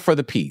here for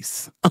the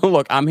peace.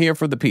 Look, I'm here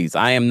for the peace.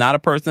 I am not a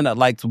person that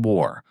likes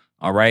war,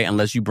 all right?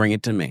 Unless you bring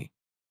it to me.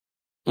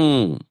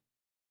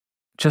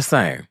 Just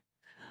saying.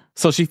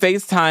 So she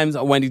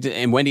FaceTimes Wendy,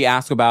 and Wendy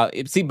asks about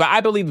it. See, but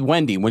I believe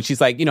Wendy when she's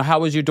like, how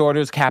was your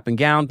daughter's cap and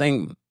gown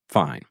thing?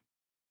 Fine.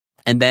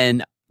 And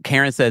then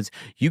Karen says,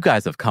 you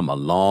guys have come a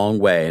long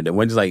way. And then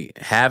Wendy's like,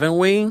 haven't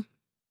we?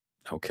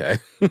 Okay.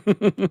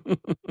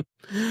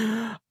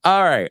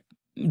 All right.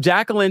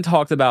 Jacqueline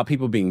talked about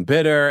people being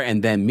bitter,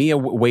 and then Mia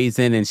weighs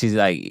in and she's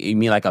like, you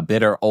mean like a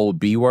bitter old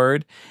B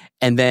word?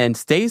 And then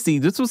Stacey,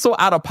 this was so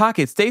out of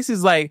pocket.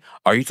 Stacey's like,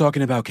 are you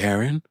talking about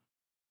Karen?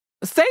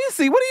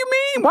 Stacey, what do you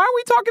mean? Why are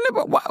we talking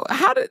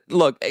about,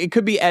 look, it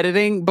could be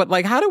editing, but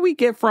like, how do we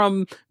get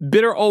from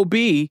bitter old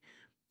B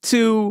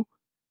to,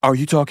 are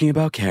you talking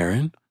about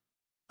Karen?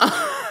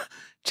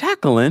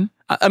 Jacqueline,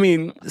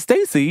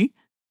 Stacey,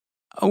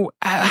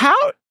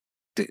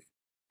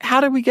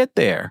 how did we get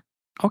there?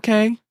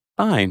 Okay,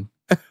 fine.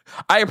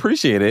 I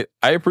appreciate it.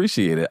 I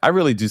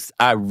really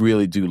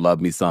do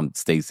love me some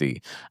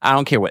Stacey. I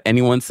don't care what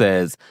anyone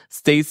says.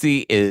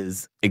 Stacey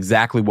is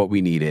exactly what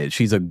we needed.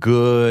 She's a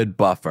good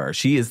buffer.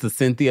 She is the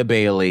Cynthia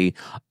Bailey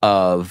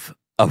of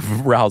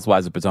Real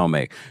Housewives of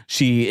Potomac.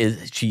 She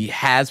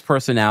has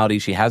personality.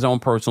 She has her own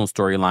personal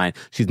storyline.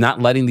 She's not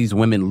letting these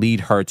women lead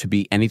her to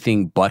be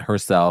anything but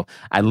herself.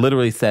 I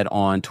literally said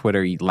on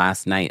Twitter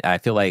last night, I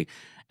feel like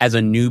as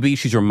a newbie,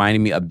 she's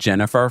reminding me of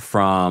Jennifer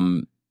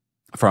from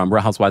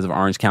Real Housewives of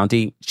Orange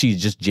County.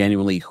 She's just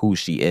genuinely who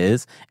she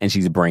is, and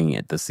she's bringing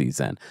it this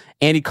season.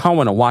 Andy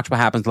Cohen on Watch What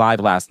Happens Live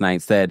last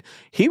night said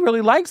he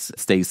really likes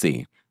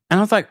Stacey. And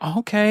I was like,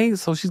 okay,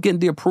 so she's getting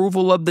the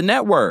approval of the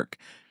network.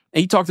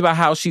 And he talked about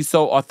how she's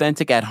so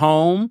authentic at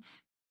home.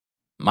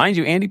 Mind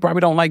you, Andy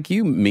probably don't like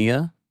you,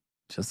 Mia.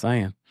 Just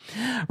saying.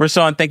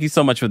 Rashawn, thank you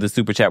so much for the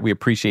super chat. We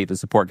appreciate the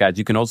support, guys.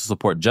 You can also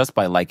support just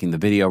by liking the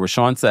video.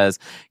 Rashawn says,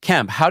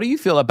 Kemp, how do you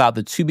feel about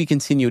the to be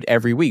continued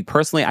every week?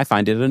 Personally, I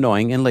find it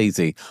annoying and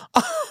lazy.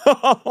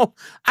 I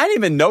didn't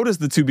even notice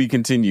the to be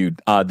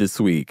continued this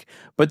week.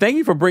 But thank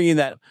you for bringing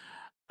that.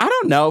 I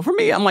don't know. For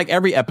me, I'm like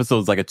every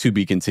episode is like a to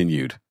be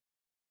continued.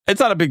 It's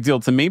not a big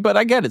deal to me, but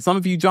I get it. Some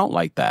of you don't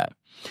like that.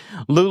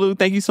 Lulu,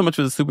 thank you so much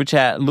for the super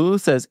chat. Lulu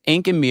says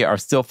Ink and Mia are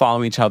still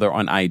following each other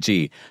on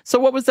IG. So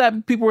what was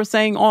that people were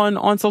saying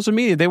on social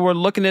media? They were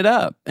looking it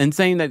up and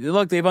saying that,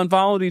 look, they've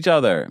unfollowed each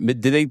other.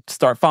 Did they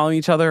start following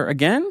each other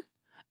again?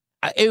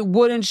 It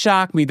wouldn't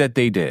shock me that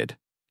they did.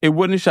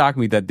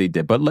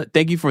 But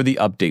thank you for the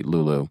update,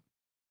 Lulu.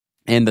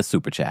 And the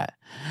super chat.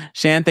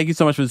 Shan, thank you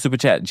so much for the super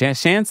chat.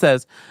 Shan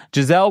says,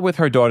 Giselle with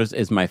her daughters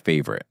is my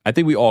favorite. I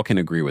think we all can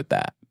agree with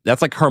that.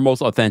 That's like her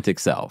most authentic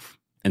self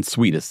and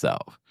sweetest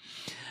self.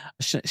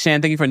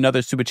 Shan, thank you for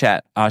another super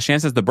chat. Shan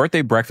says, the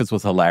birthday breakfast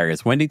was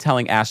hilarious. Wendy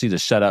telling Ashley to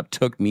shut up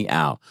took me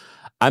out.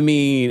 I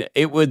mean,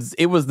 it was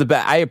the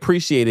best. I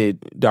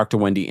appreciated Dr.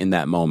 Wendy in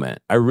that moment.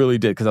 I really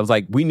did, because I was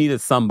like, we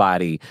needed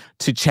somebody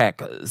to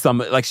check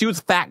like she was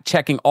fact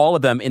checking all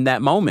of them in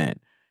that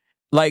moment.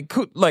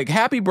 Like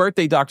happy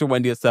birthday, Dr.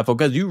 Wendy Estefo,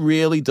 because you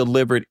really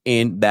delivered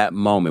in that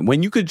moment.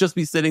 When you could just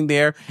be sitting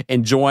there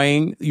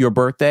enjoying your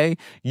birthday,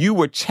 you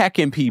were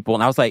checking people.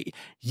 And I was like,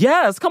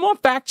 yes, come on,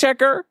 fact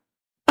checker.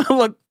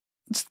 Look,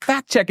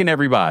 fact checking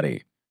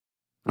everybody.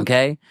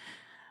 Okay.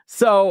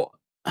 So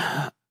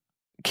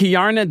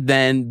Kiarna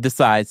then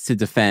decides to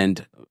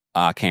defend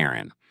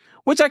Karen,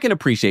 which I can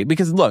appreciate,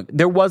 because look,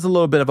 there was a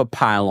little bit of a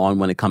pile on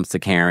when it comes to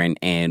Karen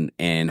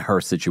and her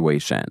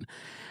situation.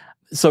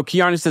 So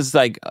Kiarna says,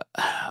 like,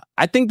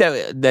 I think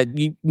that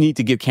you need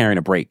to give Karen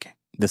a break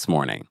this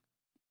morning.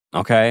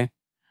 Okay.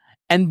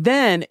 And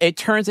then it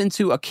turns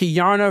into a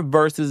Kiarna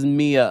versus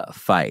Mia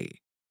fight.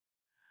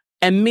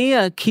 And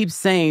Mia keeps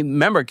saying,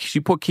 remember, she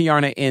put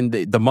Kiarna in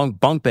the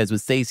bunk beds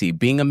with Stacey,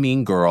 being a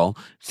mean girl,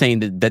 saying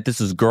that this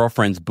is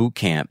girlfriend's boot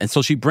camp. And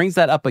so she brings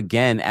that up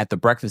again at the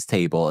breakfast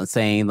table and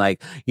saying,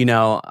 like, you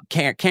know,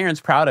 Karen's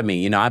proud of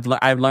me. You know,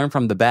 I've learned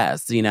from the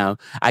best. You know,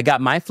 I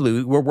got my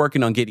flute. We're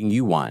working on getting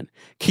you one.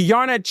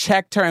 Kiarna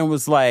checked her and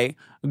was like,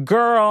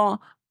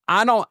 girl,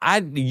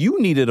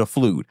 you needed a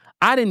flute.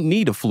 I didn't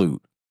need a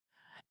flute.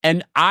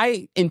 And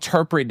I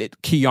interpreted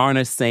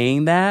Kiarna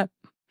saying that,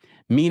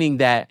 meaning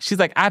that she's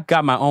like, I've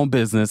got my own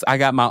business. I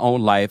got my own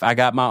life. I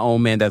got my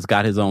own man that's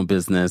got his own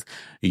business.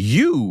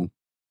 You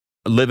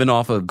living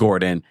off of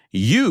Gordon,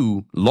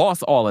 you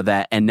lost all of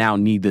that and now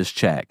need this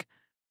check.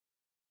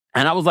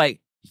 And I was like,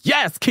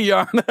 yes,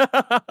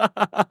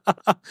 Kiarna.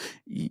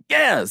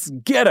 Yes,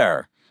 get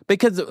her.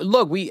 Because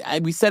look, we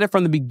said it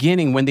from the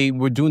beginning when they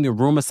were doing the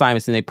room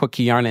assignments and they put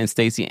Kiarna and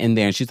Stacey in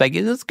there. And she's like,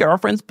 is this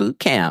girlfriend's boot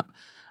camp?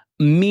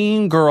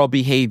 Mean girl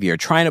behavior,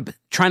 trying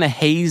to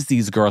haze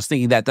these girls,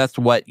 thinking that that's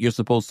what you're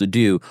supposed to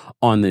do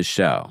on this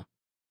show.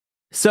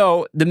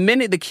 So the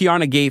minute that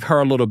Kiarna gave her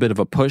a little bit of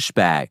a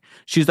pushback,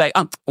 she's like,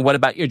 what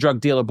about your drug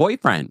dealer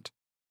boyfriend?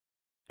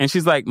 And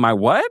she's like, my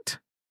what?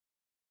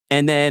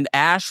 And then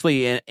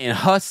Ashley in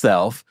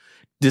herself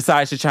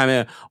decides to chime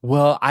in,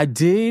 well, I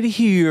did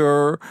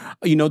hear,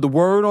 you know, the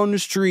word on the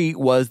street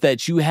was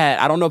that you had,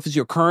 I don't know if it's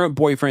your current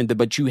boyfriend,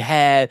 but you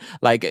had,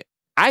 like,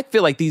 I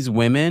feel like these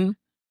women,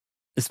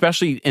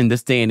 especially in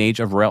this day and age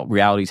of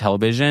reality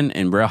television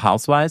and Real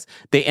Housewives,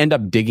 they end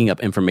up digging up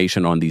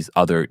information on these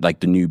other, like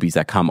the newbies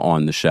that come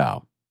on the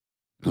show.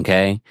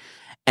 Okay.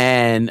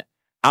 And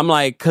I'm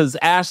like, because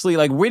Ashley,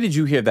 like, where did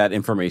you hear that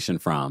information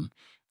from?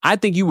 I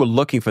think you were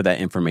looking for that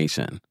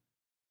information.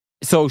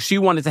 So she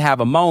wanted to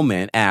have a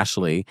moment,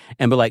 Ashley,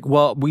 and be like,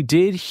 well, we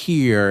did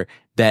hear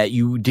that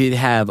you did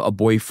have a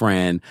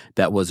boyfriend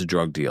that was a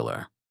drug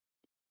dealer.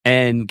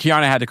 And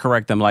Kiarna had to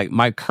correct them, like,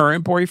 my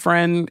current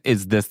boyfriend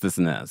is this,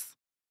 and this.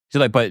 She's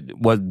like,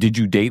 but did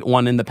you date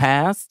one in the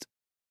past?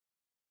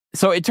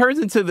 So it turns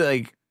into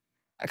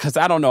because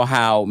I don't know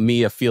how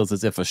Mia feels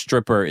as if a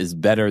stripper is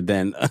better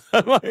than,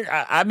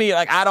 I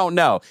don't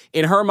know.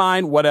 In her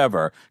mind,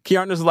 whatever.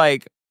 Kiarna's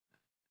like,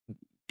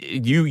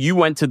 you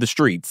went to the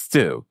streets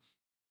too.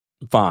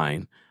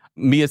 Fine.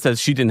 Mia says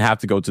she didn't have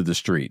to go to the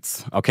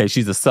streets. Okay,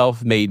 she's a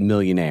self-made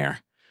millionaire.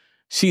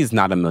 She is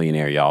not a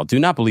millionaire, y'all. Do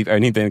not believe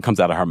anything that comes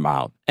out of her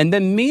mouth. And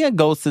then Mia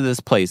goes to this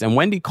place, and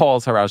Wendy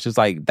calls her out. She's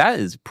like, that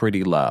is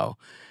pretty low.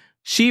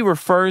 She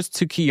refers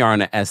to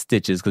Kiana as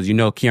stitches because,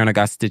 Kiana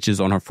got stitches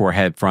on her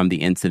forehead from the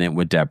incident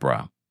with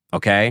Deborah.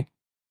 Okay?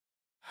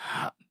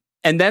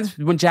 And that's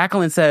when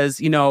Jacqueline says,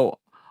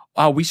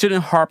 we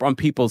shouldn't harp on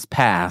people's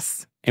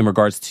past in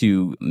regards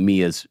to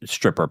Mia's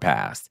stripper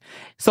past.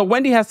 So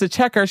Wendy has to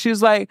check her.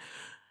 She's like,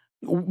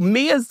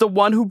 Mia's the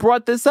one who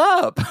brought this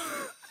up.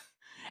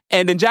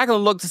 And then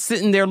Jacqueline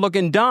sitting there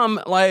looking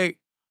dumb, like,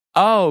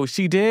 oh,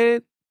 she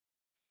did?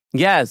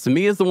 Yes,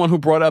 Mia's the one who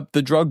brought up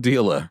the drug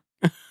dealer.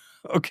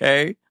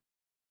 Okay.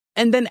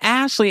 And then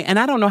Ashley, and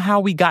I don't know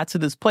how we got to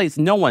this place.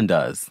 No one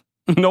does.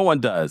 No one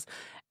does.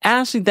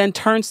 Ashley then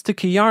turns to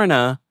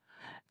Kiana.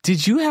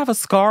 Did you have a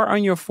scar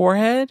on your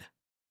forehead?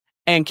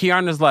 And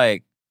Kiana's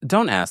like,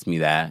 don't ask me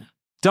that.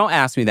 Don't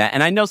ask me that.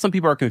 And I know some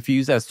people are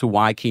confused as to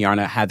why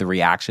Kiana had the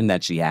reaction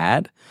that she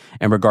had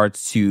in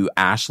regards to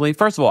Ashley.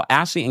 First of all,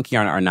 Ashley and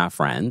Kiana are not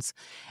friends.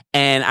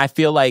 And I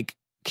feel like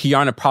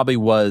Kiana probably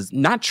was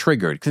not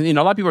triggered. Because, a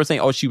lot of people are saying,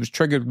 oh, she was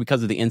triggered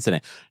because of the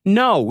incident.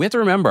 No, we have to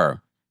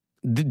remember,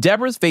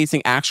 Deborah's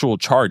facing actual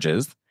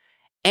charges.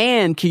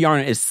 And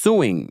Kiana is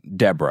suing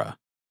Deborah.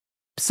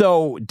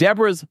 So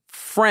Deborah's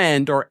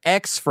friend or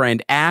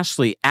ex-friend,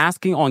 Ashley,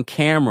 asking on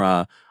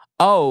camera,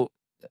 oh,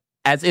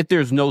 as if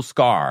there's no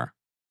scar.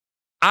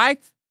 I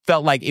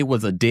felt like it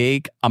was a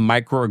dig, a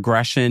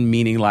microaggression,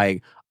 meaning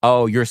like,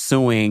 oh, you're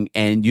suing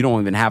and you don't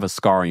even have a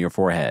scar on your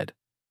forehead.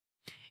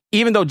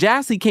 Even though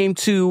Jassy came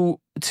to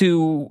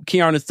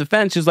Kiana's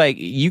defense, she's like,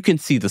 you can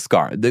see the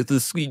scar.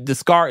 The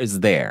scar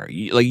is there.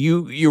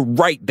 You're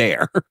right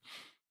there.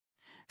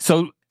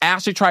 So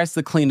Ashley tries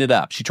to clean it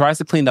up. She tries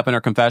to clean it up in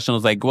her confessional.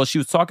 It's like, well, she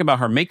was talking about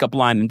her makeup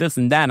line and this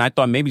and that. And I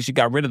thought maybe she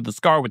got rid of the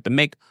scar with the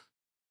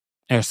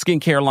her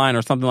skincare line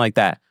or something like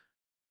that.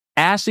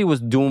 Ashley was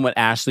doing what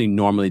Ashley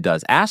normally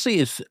does. Ashley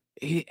is,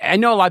 I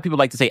know a lot of people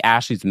like to say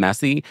Ashley's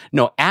messy.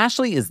 No,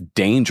 Ashley is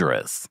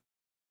dangerous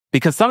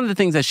because some of the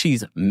things that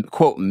she's,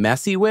 quote,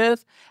 messy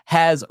with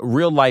has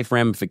real life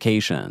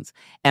ramifications.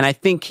 And I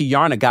think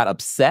Kiana got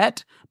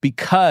upset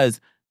because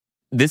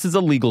this is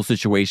a legal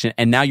situation.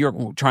 And now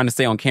you're trying to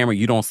say on camera,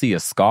 you don't see a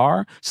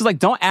scar. She's like,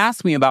 don't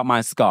ask me about my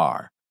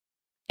scar.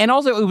 And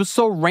also it was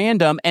so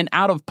random and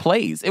out of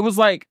place. It was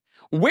like,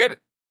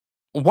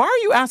 why are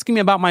you asking me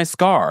about my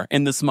scar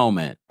in this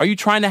moment? Are you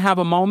trying to have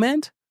a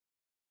moment?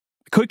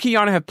 Could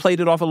Kiana have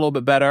played it off a little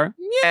bit better?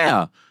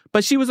 Yeah,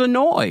 but she was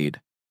annoyed.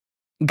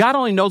 God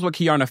only knows what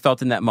Kiana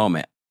felt in that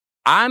moment.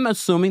 I'm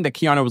assuming that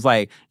Kiana was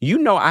like,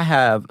 I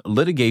have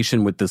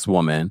litigation with this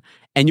woman,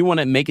 and you want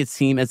to make it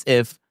seem as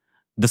if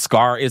the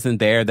scar isn't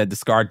there, that the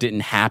scar didn't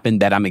happen,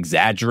 that I'm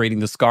exaggerating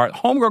the scar.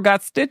 Homegirl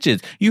got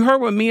stitches. You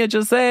heard what Mia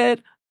just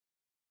said?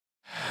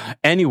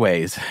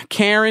 Anyways,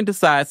 Karen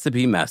decides to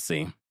be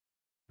messy.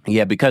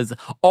 Yeah, because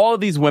all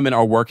of these women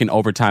are working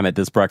overtime at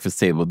this breakfast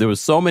table. There were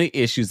so many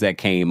issues that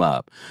came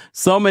up.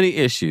 So many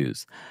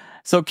issues.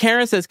 So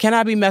Karen says, can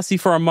I be messy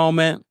for a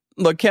moment?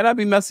 Look, can I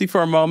be messy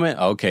for a moment?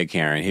 Okay,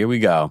 Karen, here we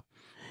go.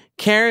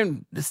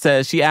 Karen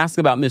says she asked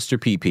about Mr.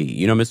 PP.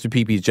 Mr.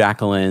 PP's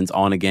Jacqueline's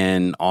on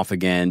again, off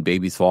again,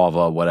 baby's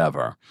father,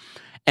 whatever.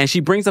 And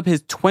she brings up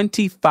his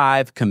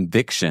 25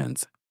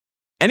 convictions.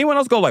 Anyone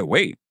else go like,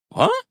 wait,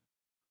 what?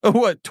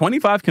 What,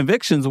 25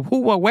 convictions? Who,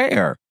 what,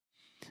 where?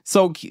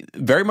 So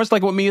very much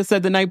like what Mia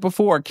said the night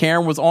before,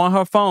 Karen was on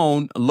her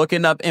phone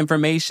looking up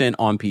information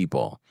on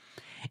people.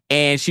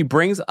 And she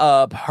brings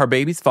up her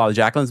baby's father,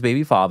 Jacqueline's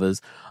baby father's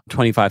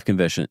 25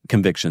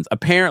 convictions.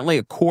 Apparently,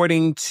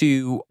 according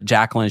to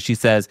Jacqueline, she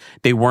says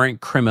they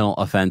weren't criminal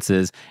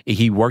offenses.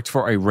 He worked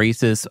for a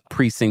racist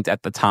precinct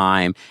at the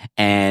time,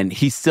 and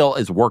he still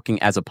is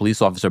working as a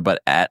police officer,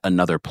 but at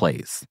another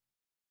place.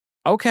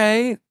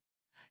 Okay,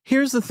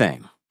 here's the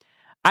thing.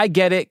 I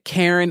get it.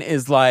 Karen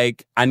is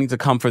like, I need to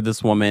come for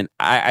this woman.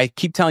 I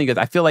keep telling you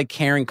guys, I feel like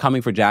Karen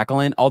coming for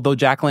Jacqueline, although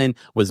Jacqueline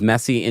was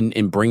messy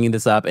in bringing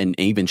this up and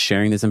even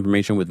sharing this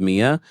information with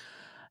Mia.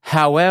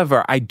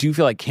 However, I do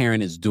feel like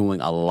Karen is doing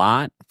a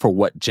lot for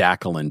what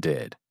Jacqueline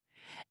did.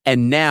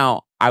 And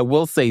now I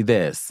will say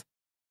this,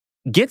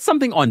 get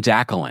something on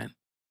Jacqueline.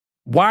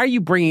 Why are you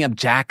bringing up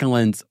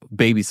Jacqueline's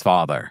baby's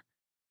father?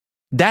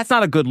 That's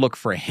not a good look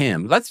for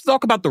him. Let's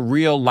talk about the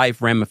real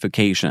life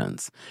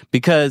ramifications,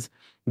 because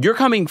you're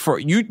coming for,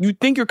 you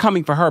think you're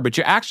coming for her, but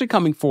you're actually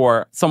coming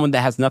for someone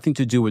that has nothing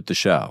to do with the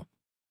show.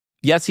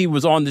 Yes, he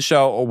was on the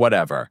show or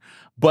whatever,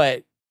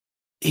 but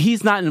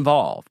he's not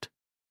involved.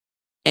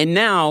 And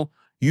now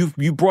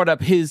you brought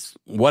up his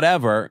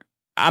whatever.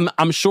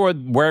 I'm sure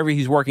wherever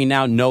he's working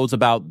now knows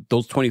about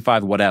those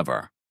 25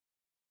 whatever.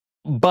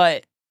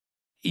 But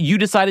you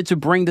decided to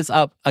bring this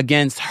up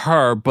against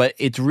her, but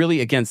it's really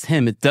against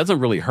him. It doesn't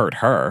really hurt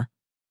her.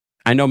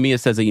 I know Mia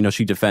says that,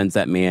 she defends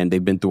that man.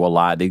 They've been through a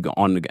lot. They go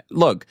on.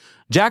 Look,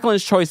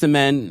 Jacqueline's choice of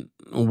men,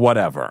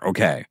 whatever.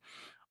 Okay.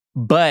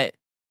 But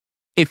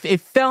if it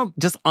felt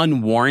just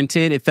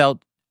unwarranted, it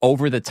felt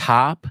over the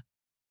top,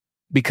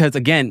 because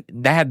again,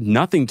 that had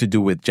nothing to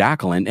do with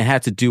Jacqueline. It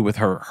had to do with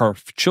her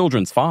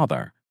children's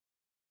father.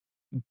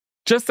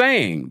 Just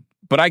saying.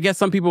 But I guess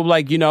some people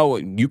like,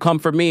 you come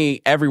for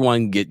me,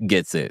 everyone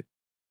gets it.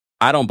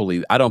 I don't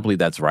believe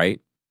that's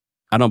right.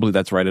 I don't believe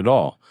that's right at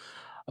all.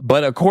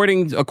 But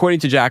according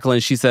to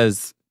Jacqueline, she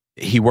says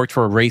he worked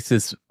for a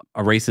racist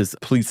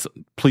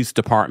police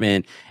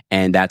department,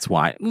 and that's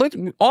why. Look,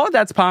 all of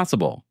that's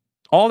possible.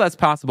 All that's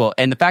possible.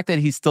 And the fact that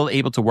he's still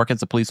able to work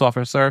as a police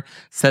officer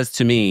says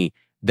to me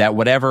that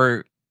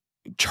whatever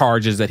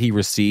charges that he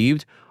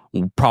received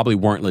probably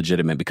weren't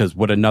legitimate, because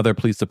would another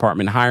police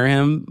department hire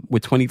him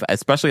with 25,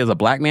 especially as a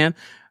black man,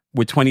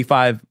 with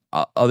 25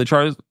 other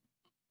charges?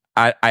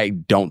 I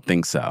don't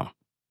think so.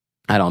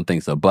 I don't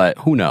think so. But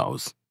who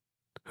knows?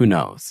 Who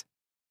knows?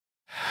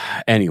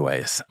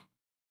 Anyways,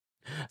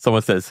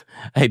 someone says,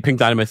 hey, Pink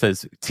Dynamite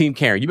says, Team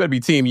Karen, you better be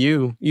Team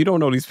you. You don't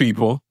know these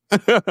people.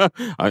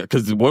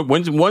 Because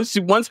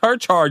once her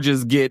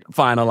charges get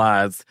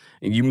finalized,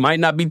 you might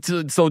not be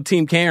so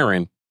Team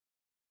Karen.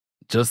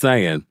 Just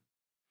saying.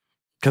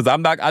 Because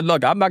I'm not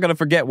going to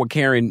forget what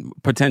Karen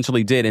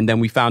potentially did. And then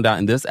we found out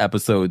in this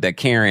episode that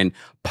Karen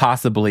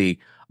possibly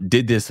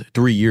did this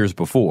 3 years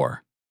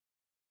before.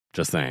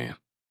 Just saying.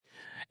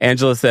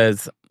 Angela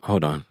says,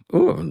 hold on.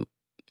 Ooh.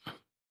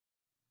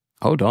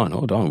 Hold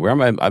on. Where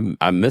am I?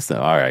 I'm missing.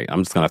 All right.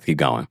 I'm just going to have to keep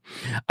going.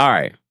 All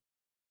right.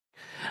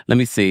 Let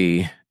me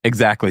see.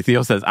 Exactly.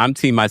 Theo says, I'm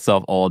team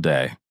myself all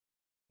day.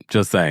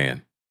 Just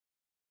saying.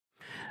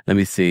 Let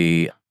me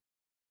see.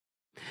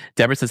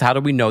 Deborah says, how do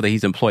we know that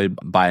he's employed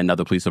by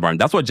another police department?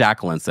 That's what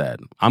Jacqueline said.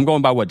 I'm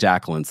going by what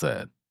Jacqueline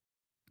said.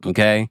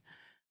 Okay?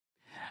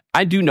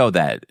 I do know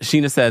that.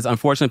 Sheena says,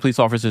 unfortunately, police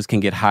officers can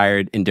get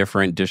hired in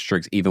different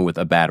districts even with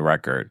a bad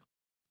record.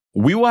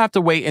 We will have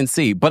to wait and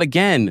see. But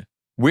again,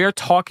 we're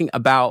talking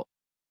about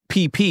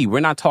PP. We're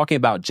not talking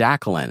about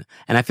Jacqueline.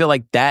 And I feel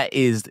like that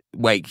is,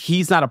 like,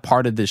 he's not a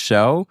part of the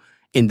show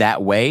in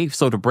that way.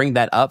 So to bring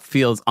that up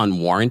feels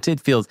unwarranted,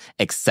 feels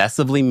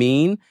excessively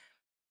mean.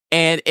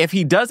 And if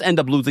he does end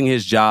up losing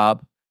his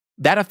job,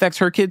 that affects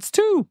her kids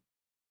too.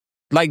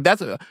 Like,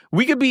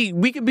 we could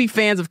be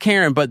fans of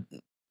Karen, but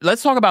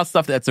let's talk about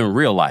stuff that's in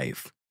real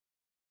life.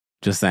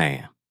 Just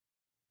saying.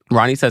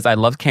 Ronnie says, I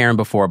loved Karen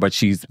before, but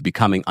she's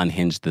becoming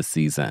unhinged this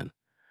season.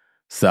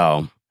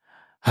 So,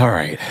 all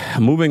right,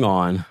 moving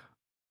on.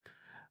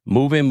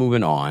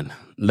 Moving on.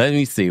 Let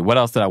me see. What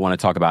else did I want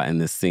to talk about in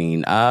this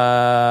scene?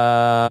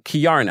 Kiarna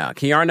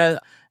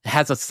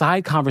has a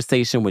side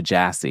conversation with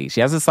Jassy.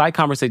 She has a side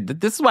conversation.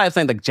 This is why I'm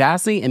saying, like,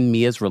 Jassy and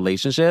Mia's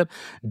relationship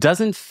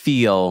doesn't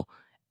feel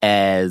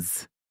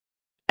as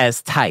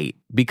tight,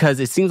 because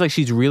it seems like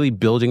she's really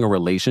building a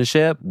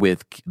relationship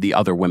with the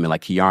other women,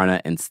 like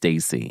Kiarna and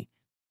Stacy.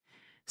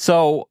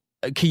 So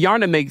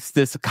Kiarna makes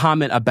this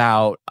comment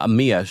about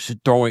Mia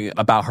throwing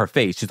about her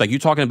face. She's like, you're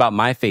talking about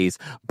my face,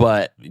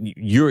 but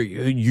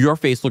your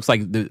face looks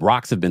like the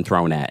rocks have been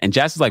thrown at. And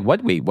Jassy's like,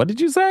 what? Wait, what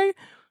did you say?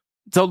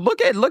 So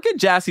look at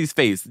Jassy's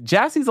face.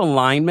 Jassy's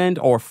alignment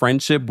or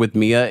friendship with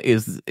Mia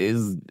is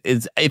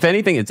if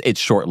anything, it's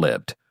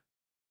short-lived.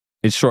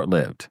 It's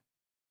short-lived.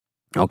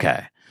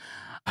 Okay.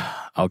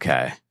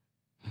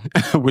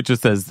 Which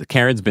just says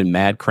Karen's been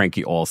mad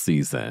cranky all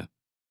season.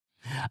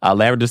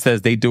 Lavender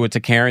says they do it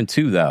to Karen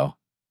too, though.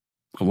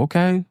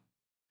 Okay.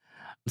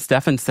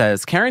 Stefan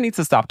says Karen needs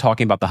to stop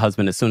talking about the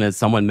husband. As soon as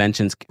someone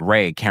mentions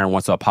Ray, Karen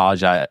wants to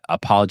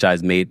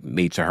apologize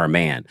made to her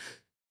man.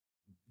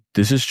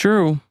 This is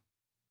true.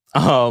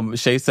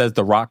 Shay says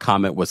the Rock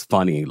comment was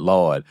funny.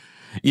 Lord.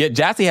 Yeah,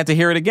 Jassy had to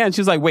hear it again.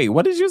 She was like, wait,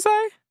 what did you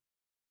say?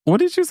 What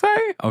did you say?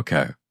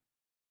 Okay.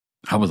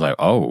 I was like,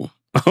 oh,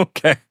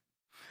 okay.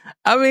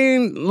 I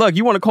mean, look,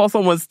 you want to call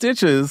someone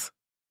Stitches?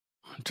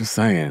 Just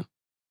saying.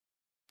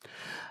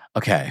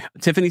 Okay.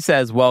 Tiffany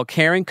says, well,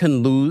 Karen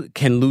can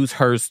lose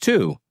hers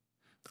too,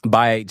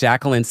 by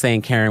Jacqueline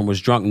saying Karen was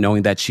drunk,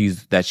 knowing that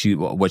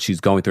what she's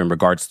going through in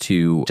regards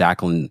to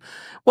Jacqueline.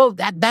 Well,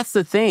 that's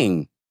the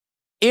thing.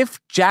 If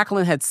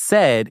Jacqueline had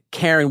said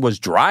Karen was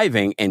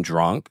driving and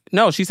drunk,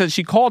 no, she said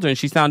she called her and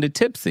she sounded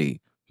tipsy.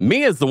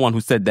 Mia's the one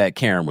who said that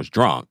Karen was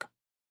drunk.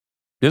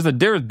 There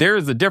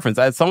is a difference.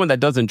 As someone that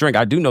doesn't drink,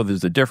 I do know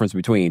there's a difference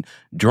between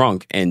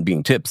drunk and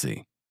being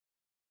tipsy.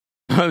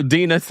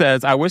 Dina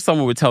says, I wish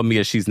someone would tell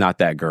Mia she's not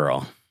that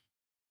girl.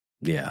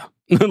 Yeah.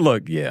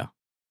 Look, yeah.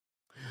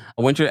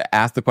 Winter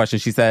asked the question.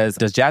 She says,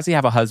 does Jassy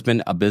have a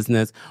husband, a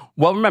business?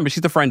 Well, remember,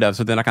 she's a friend of,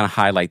 so they're not going to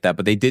highlight that.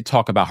 But they did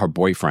talk about her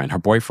boyfriend. Her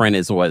boyfriend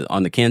is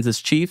on the Kansas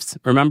Chiefs,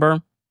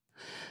 remember?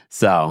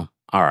 So,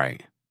 all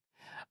right.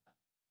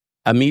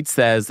 Amit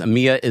says,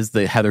 Mia is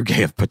the Heather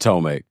Gay of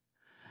Potomac.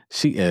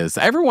 She is.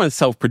 Everyone is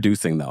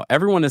self-producing, though.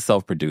 Everyone is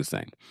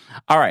self-producing.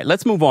 All right,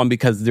 let's move on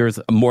because there's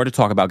more to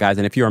talk about, guys.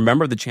 And if you're a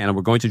member of the channel,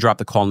 we're going to drop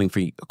the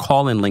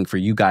call-in link for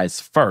you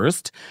guys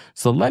first.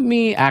 So let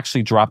me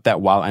actually drop that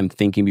while I'm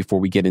thinking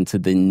before we get into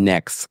the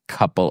next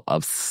couple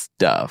of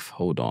stuff.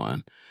 Hold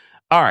on.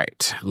 All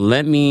right,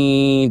 let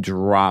me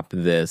drop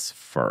this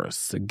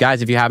first.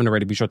 Guys, if you haven't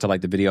already, be sure to like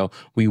the video.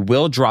 We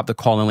will drop the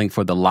call-in link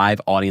for the live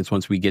audience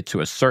once we get to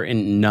a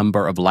certain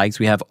number of likes.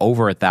 We have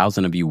over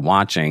 1,000 of you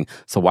watching,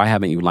 so why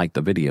haven't you liked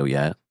the video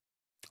yet?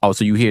 Oh,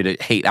 so you here to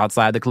hate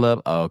outside the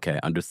club? Oh, okay,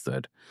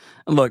 understood.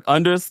 Look,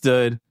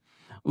 understood.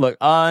 Look,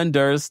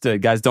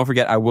 understood. Guys, don't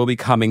forget, I will be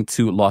coming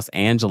to Los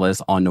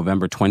Angeles on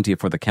November 20th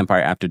for the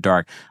Kempire After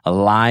Dark, a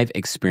live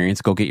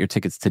experience. Go get your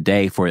tickets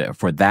today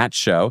for that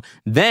show.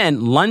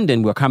 Then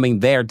London, we're coming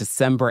there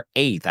December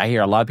 8th. I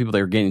hear a lot of people that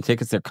are getting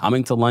tickets. They're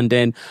coming to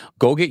London.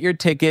 Go get your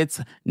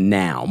tickets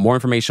now. More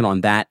information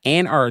on that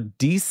and our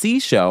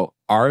DC show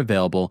are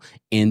available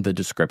in the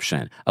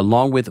description,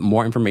 along with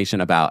more information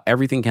about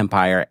everything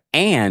Kempire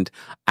and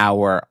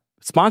our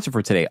sponsor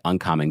for today,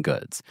 Uncommon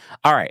Goods.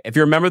 All right. If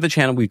you're a member of the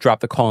channel, we've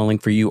dropped the call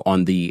link for you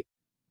on the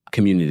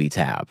community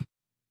tab.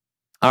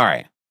 All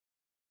right.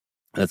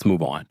 Let's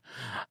move on.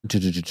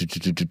 Tequila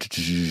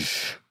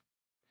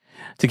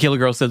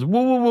Girl says,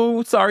 woo, woo,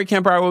 woo. Sorry,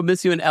 Kempire. I will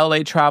miss you in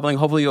LA traveling.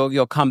 Hopefully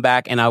you'll come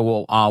back and I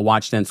will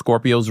watch then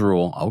Scorpios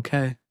Rule.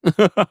 Okay.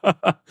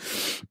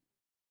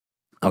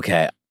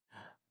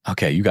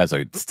 Okay, you guys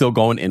are still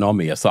going in on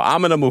me, so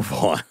I'm going to move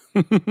on.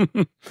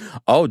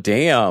 Oh,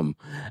 damn.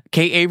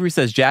 Kay Avery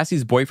says,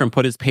 Jassie's boyfriend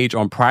put his page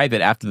on private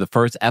after the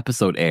first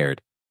episode aired.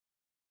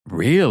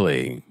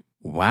 Really?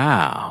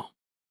 Wow.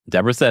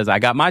 Deborah says, I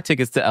got my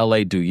tickets to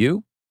LA. Do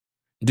you?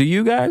 Do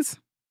you guys?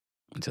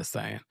 I'm just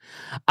saying.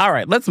 All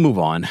right, let's move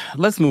on.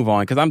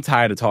 Because I'm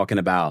tired of talking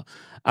about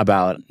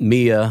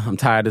Mia. I'm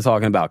tired of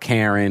talking about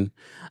Karen.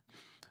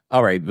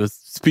 All right,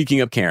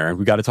 speaking of Karen,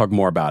 we got to talk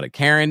more about it.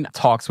 Karen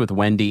talks with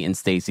Wendy and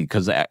Stacey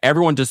because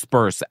everyone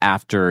dispersed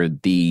after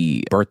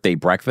the birthday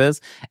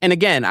breakfast. And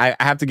again, I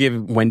have to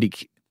give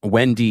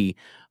Wendy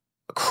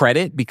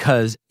credit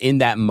because in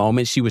that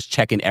moment, she was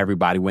checking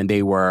everybody when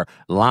they were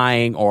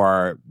lying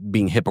or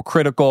being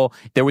hypocritical.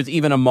 There was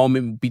even a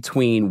moment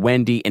between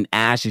Wendy and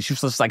Ashley. She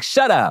was just like,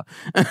 shut up.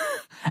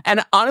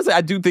 And honestly,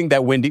 I do think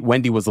that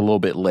Wendy was a little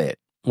bit lit.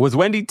 Was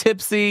Wendy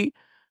tipsy?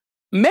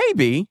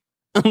 Maybe.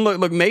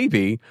 Look,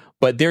 maybe,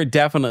 but there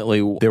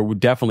definitely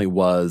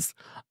was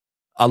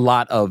a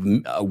lot of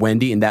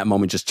Wendy in that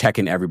moment just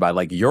checking everybody.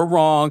 Like, you're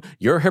wrong,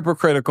 you're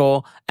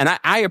hypocritical, and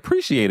I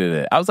appreciated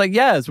it. I was like,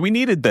 yes, we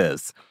needed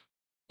this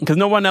because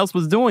no one else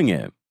was doing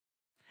it.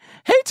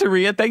 Hey,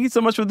 Taria, thank you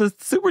so much for the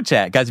super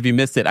chat. Guys, if you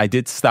missed it, I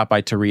did stop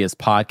by Taria's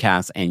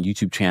podcast and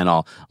YouTube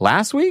channel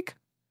last week.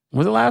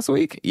 Was it last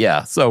week?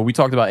 Yeah, so we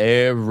talked about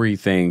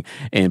everything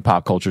in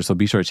pop culture, so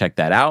be sure to check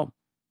that out.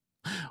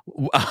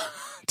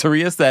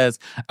 Taria says,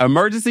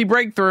 emergency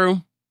breakthrough.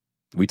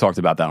 We talked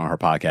about that on her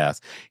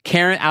podcast.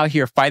 Karen out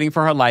here fighting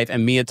for her life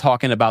and Mia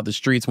talking about the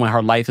streets when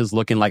her life is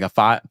looking like a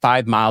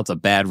 5 miles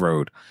of bad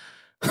road.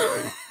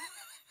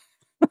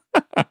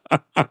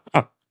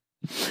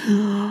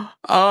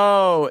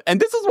 Oh, and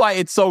this is why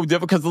it's so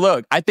difficult. Because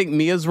look, I think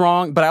Mia's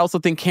wrong, but I also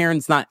think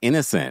Karen's not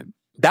innocent.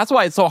 That's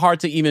why it's so hard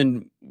to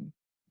even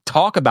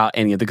talk about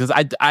any of it. Because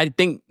I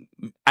think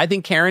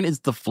Karen is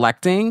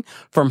deflecting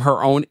from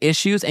her own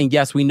issues. And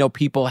yes, we know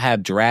people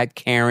have dragged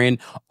Karen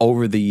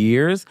over the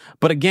years.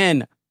 But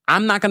again,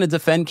 I'm not going to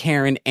defend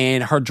Karen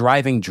and her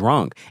driving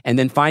drunk and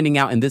then finding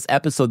out in this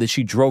episode that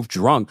she drove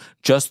drunk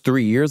just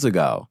 3 years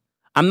ago.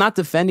 I'm not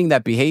defending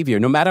that behavior.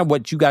 No matter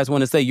what you guys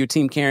want to say, you're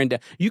team Karen.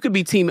 You could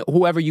be team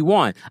whoever you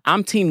want.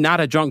 I'm team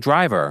not a drunk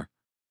driver.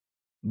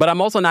 But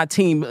I'm also not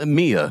team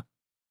Mia.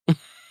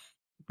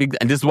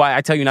 And this is why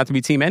I tell you not to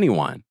be team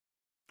anyone.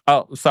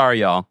 Oh,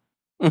 sorry, y'all.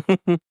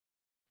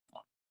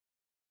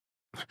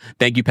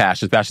 Thank you,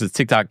 Pastures. Pastures,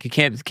 TikTok. You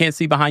can't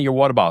see behind your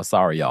water bottle.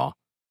 Sorry, y'all.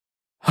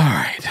 All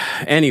right.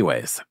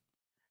 Anyways,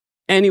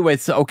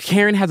 so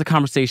Karen has a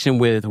conversation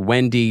with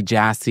Wendy,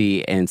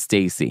 Jassy, and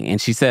Stacey,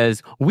 and she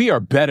says, we are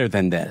better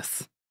than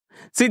this.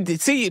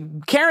 See,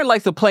 Karen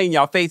likes to play in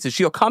y'all faces.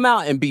 She'll come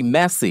out and be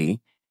messy,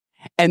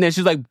 and then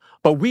she's like,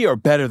 but we are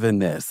better than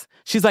this.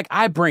 She's like,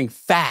 I bring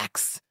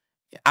facts.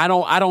 I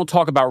don't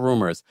talk about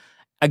rumors.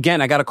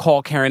 Again, I got to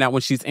call Karen out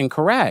when she's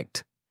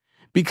incorrect.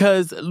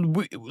 Because,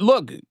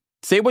 look,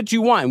 say what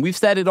you want. We've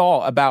said it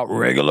all about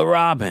regular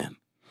Robin.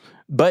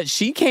 But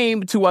she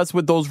came to us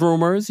with those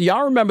rumors.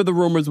 Y'all remember the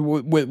rumors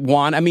with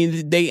Juan? I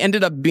mean, they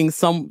ended up being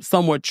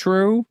somewhat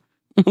true.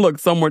 Look,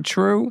 somewhat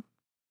true.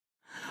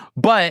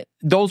 But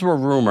those were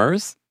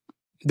rumors.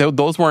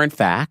 Those weren't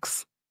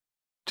facts.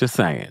 Just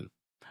saying.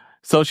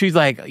 So she's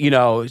like,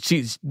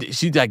 she's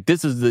like,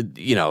 this is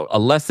a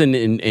lesson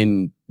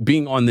in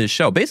being on this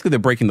show. Basically, they're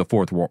breaking the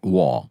fourth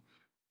wall.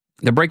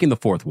 They're breaking the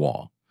fourth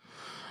wall.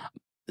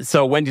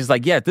 So Wendy's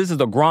like, yeah, this is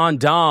the Grand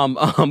Dame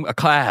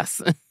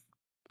class.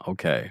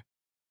 Okay.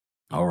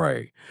 All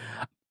right.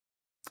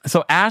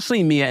 So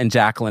Ashley, Mia, and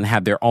Jacqueline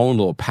have their own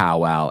little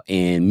powwow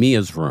in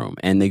Mia's room,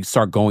 and they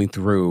start going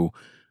through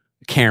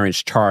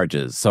Karen's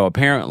charges. So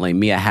apparently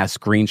Mia has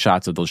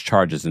screenshots of those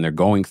charges, and they're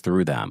going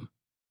through them.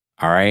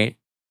 All right.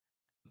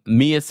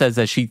 Mia says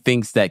that she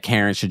thinks that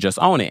Karen should just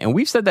own it. And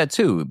we've said that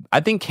too. I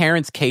think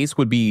Karen's case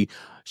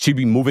she'd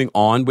be moving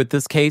on with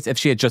this case if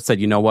she had just said,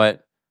 you know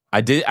what?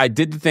 I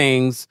did the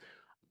things.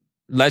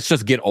 Let's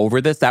just get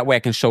over this. That way I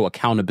can show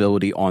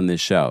accountability on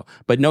this show.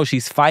 But no,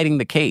 she's fighting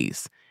the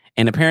case.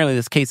 And apparently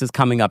this case is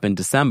coming up in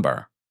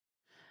December.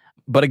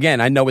 But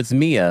again, I know it's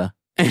Mia.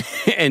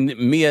 And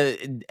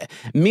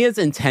Mia's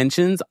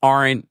intentions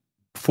aren't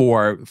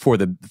for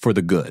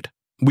the good.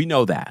 We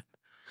know that.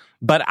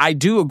 But I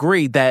do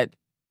agree that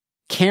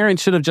Karen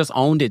should have just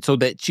owned it so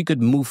that she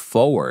could move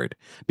forward.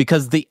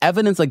 Because the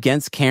evidence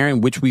against Karen,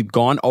 which we've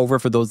gone over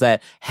for those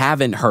that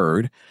haven't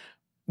heard,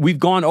 we've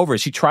gone over.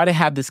 She tried to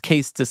have this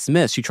case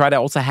dismissed. She tried to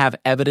also have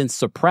evidence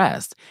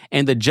suppressed.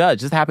 And the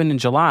judge, this happened in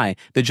July,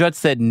 the judge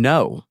said,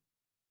 no,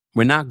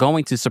 we're not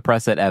going to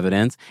suppress that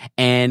evidence.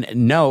 And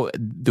no,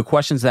 the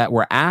questions that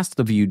were asked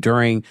of you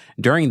during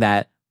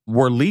that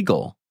were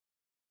legal.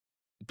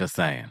 Just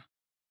saying.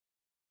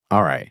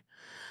 All right.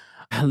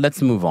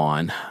 Let's move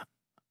on.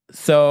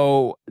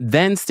 So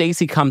then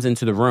Stacey comes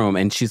into the room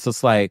and she's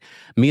just like,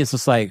 Mia's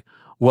just like,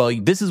 well,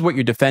 this is what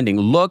you're defending.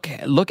 Look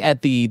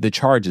at the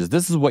charges.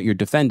 This is what you're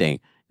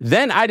defending.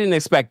 Then I didn't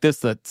expect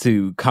this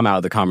to come out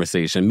of the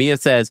conversation. Mia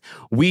says,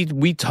 we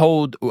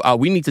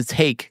need to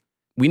take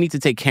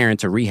Karen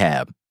to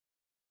rehab.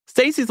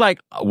 Stacey's like,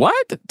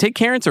 what? Take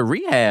Karen to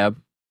rehab?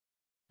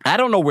 I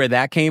don't know where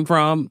that came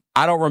from.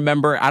 I don't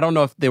remember. I don't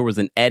know if there was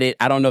an edit.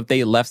 I don't know if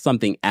they left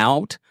something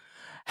out.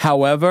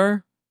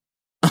 However,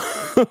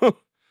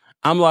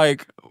 I'm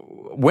like,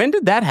 when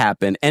did that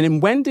happen?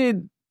 And when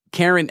did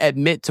Karen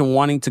admit to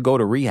wanting to go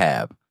to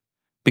rehab?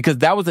 Because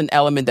that was an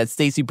element that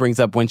Stacey brings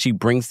up when she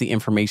brings the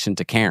information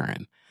to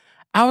Karen.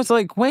 I was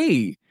like,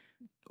 wait,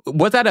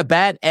 was that a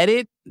bad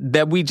edit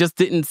that we just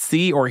didn't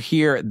see or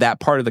hear that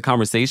part of the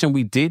conversation?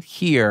 We did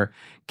hear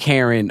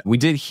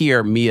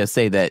Mia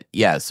say that,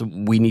 yes,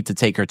 we need to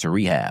take her to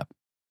rehab.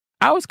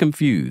 I was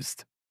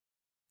confused.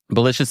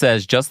 Belisha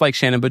says, just like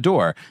Shannon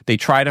Beador, they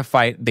try to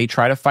fight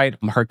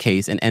her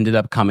case and ended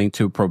up coming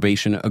to a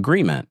probation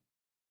agreement.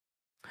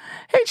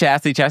 Hey,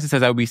 Chastity. Chastity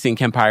says, I will be seeing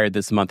Kempire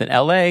this month in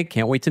LA.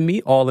 Can't wait to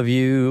meet all of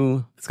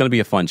you. It's going to be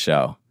a fun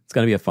show.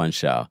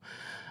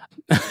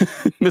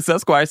 Miss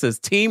Esquire says,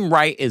 Team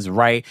Right is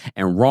right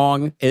and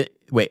wrong.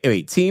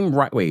 Team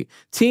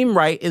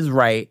Right is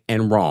right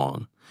and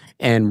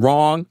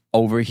wrong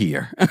over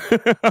here.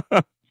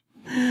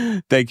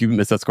 Thank you,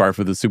 Miss Esquire,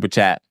 for the super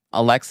chat.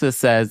 Alexis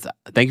says,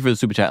 thank you for the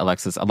super chat,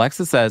 Alexis.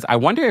 Alexis says, I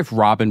wonder if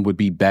Robin would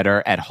be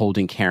better at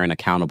holding Karen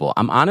accountable.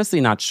 I'm honestly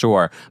not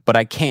sure, but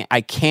I can't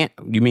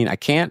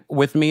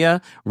with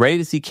Mia, ready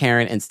to see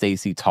Karen and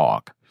Stacey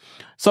talk.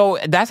 So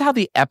that's how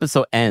the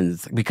episode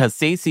ends, because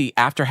Stacey,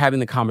 after having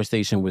the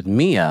conversation with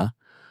Mia,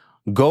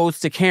 goes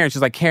to Karen.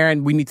 She's like,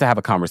 Karen, we need to have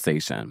a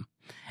conversation.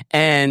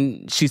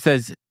 And she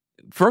says,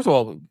 first of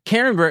all,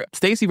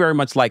 Stacey very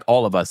much like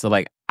all of us. So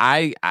like,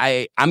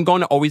 I'm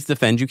going to always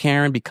defend you,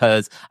 Karen,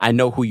 because I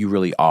know who you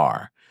really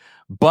are.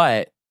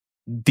 But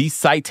these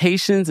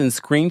citations and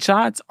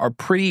screenshots are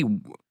pretty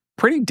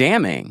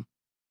damning.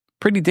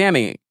 Pretty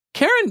damning.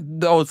 Karen,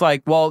 though, is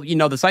like, well,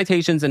 the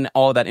citations and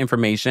all of that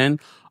information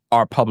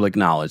are public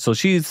knowledge. So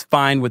she's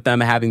fine with them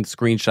having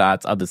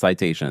screenshots of the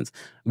citations.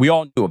 We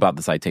all knew about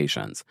the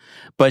citations.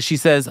 But she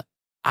says,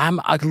 I'm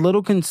a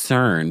little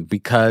concerned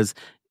because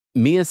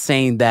Mia's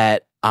saying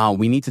that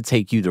we need to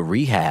take you to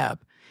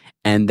rehab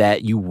and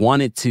that you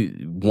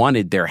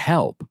wanted their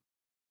help.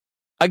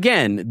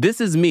 Again, this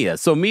is Mia.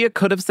 So Mia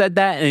could have said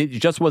that and it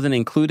just wasn't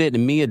included,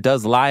 and Mia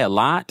does lie a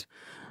lot.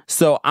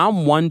 So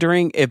I'm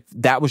wondering if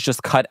that was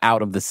just cut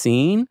out of the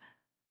scene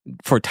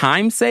for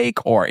time's sake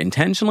or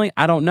intentionally.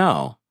 I don't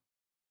know.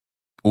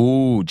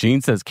 Ooh,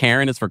 Jean says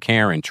Karen is for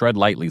Karen. Tread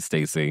lightly,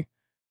 Stacey.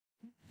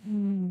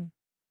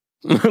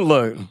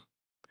 Look,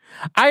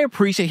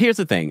 here's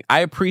the thing. I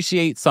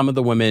appreciate some of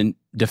the women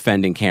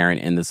defending Karen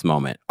in this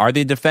moment. Are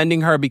they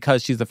defending her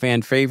because she's a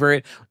fan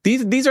favorite?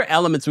 These are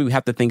elements we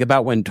have to think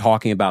about when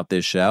talking about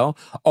this show.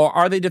 Or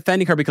are they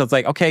defending her because,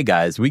 like, okay,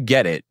 guys, we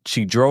get it.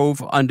 She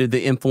drove under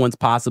the influence,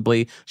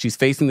 possibly. She's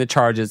facing the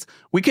charges.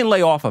 We can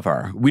lay off of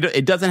her.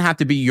 It doesn't have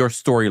to be your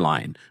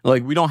storyline.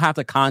 Like, we don't have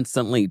to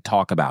constantly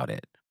talk about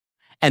it.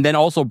 And then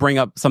also bring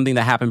up something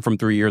that happened from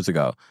 3 years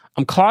ago.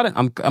 I'm kind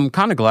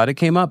of glad it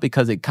came up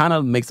because it kind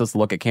of makes us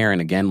look at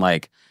Karen again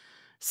like,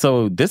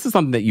 so this is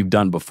something that you've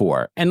done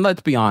before. And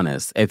let's be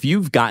honest, if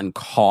you've gotten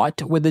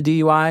caught with a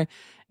DUI,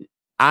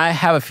 I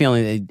have a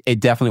feeling it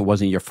definitely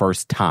wasn't your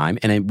first time.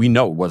 And we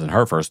know it wasn't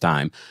her first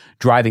time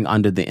driving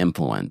under the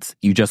influence.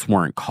 You just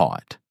weren't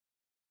caught.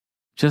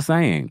 Just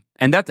saying.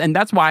 And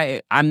that's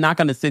why I'm not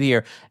going to sit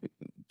here.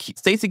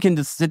 Stacey can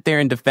just sit there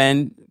and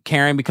defend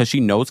Karen because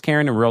she knows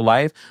Karen in real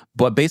life.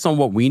 But based on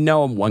what we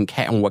know and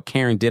what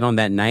Karen did on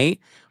that night,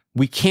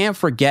 we can't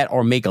forget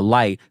or make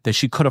light that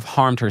she could have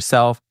harmed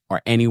herself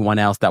or anyone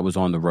else that was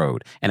on the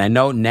road. And I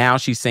know now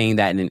she's saying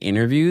that in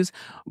interviews,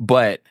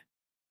 but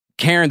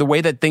Karen, the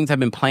way that things have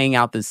been playing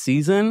out this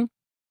season,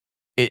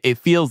 it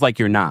feels like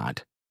you're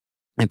not.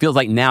 It feels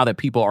like now that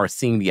people are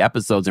seeing the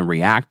episodes and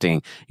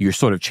reacting, you're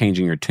sort of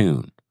changing your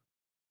tune.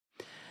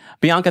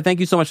 Bianca, thank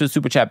you so much for the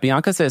super chat.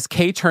 Bianca says,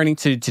 Kay turning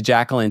to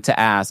Jacqueline to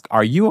ask,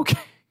 are you okay?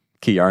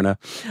 Kiarna,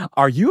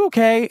 are you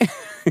okay?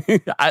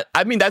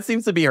 I mean, that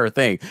seems to be her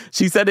thing.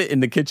 She said it in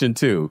the kitchen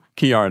too,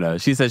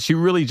 Kiarna. She says she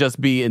really just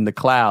be in the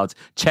clouds,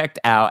 checked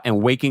out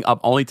and waking up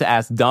only to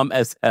ask dumb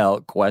as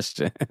hell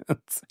questions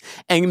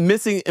and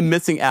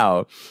missing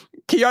out.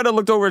 Kiarna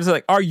looked over and said,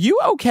 like, are you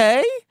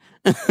okay?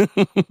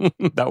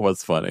 That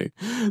was funny.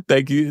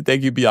 Thank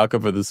you, Bianca,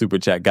 for the super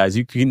chat. Guys,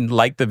 you can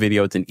like the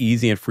video. It's an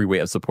easy and free way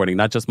of supporting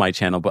not just my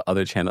channel, but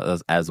other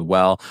channels as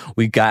well.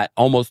 We got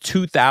almost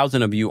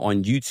 2,000 of you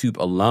on YouTube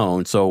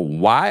alone. So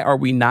why are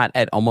we not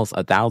at almost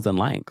 1,000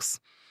 likes?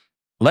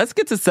 Let's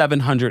get to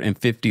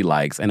 750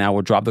 likes, and I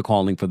will drop the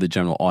call link for the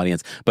general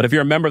audience. But if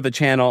you're a member of the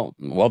channel,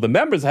 well, the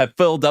members have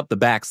filled up the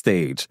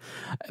backstage.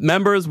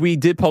 Members, we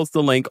did post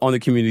the link on the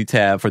community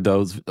tab for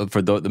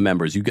the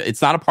members.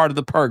 It's not a part of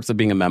the perks of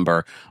being a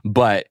member,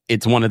 but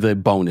it's one of the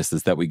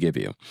bonuses that we give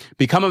you.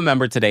 Become a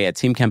member today at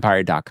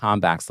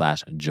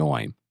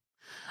teamkempire.com/join.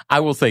 I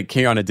will say,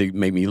 Kiana did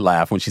make me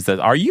laugh when she says,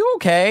 "Are you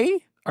okay?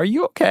 Are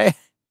you okay?"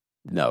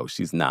 No,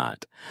 she's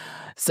not.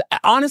 So,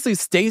 honestly,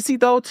 Stacey,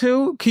 though,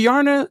 too,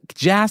 Kiana,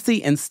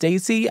 Jassy, and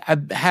Stacey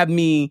have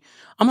me,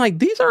 I'm like,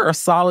 these are a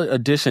solid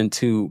addition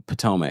to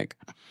Potomac.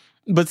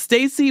 But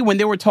Stacey, when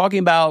they were talking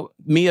about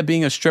Mia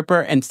being a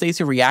stripper and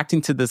Stacey reacting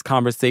to this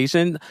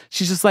conversation,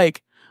 she's just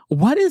like,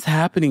 what is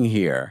happening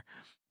here?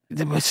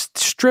 There was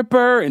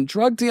stripper and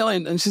drug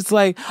dealing. And she's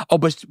like, oh,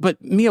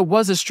 but Mia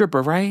was a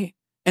stripper, right?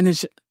 And then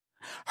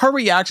her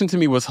reaction to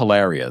me was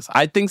hilarious.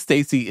 I think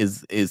Stacey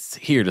is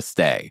here to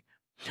stay.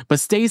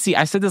 But Stacey,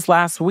 I said this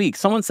last week.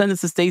 Someone sent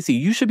this to Stacey.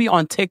 You should be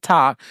on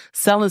TikTok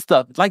selling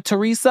stuff like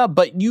Teresa,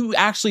 but you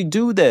actually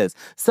do this.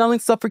 Selling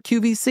stuff for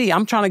QVC.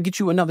 I'm trying to get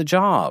you another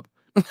job.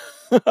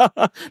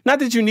 Not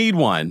that you need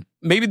one.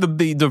 Maybe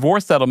the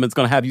divorce settlement's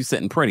going to have you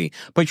sitting pretty.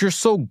 But you're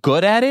so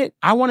good at it.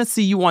 I want to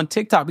see you on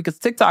TikTok because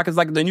TikTok is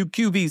like the new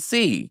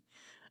QVC.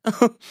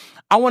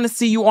 I want to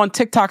see you on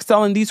TikTok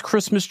selling these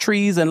Christmas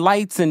trees and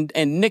lights and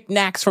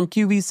knickknacks from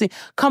QVC.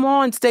 Come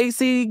on,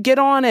 Stacey, get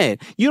on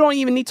it. You don't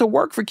even need to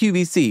work for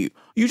QVC.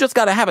 You just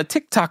got to have a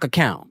TikTok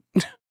account.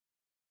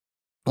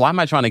 Why am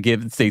I trying to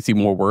give Stacey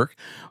more work?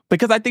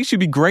 Because I think she'd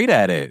be great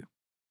at it.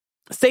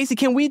 Stacey,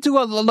 can we do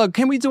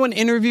an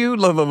interview?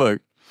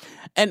 Look.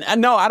 And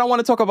no, I don't want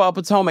to talk about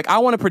Potomac. I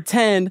want to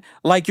pretend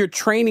like you're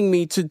training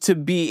me to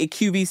be a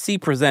QVC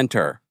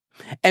presenter.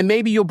 And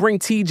maybe you'll bring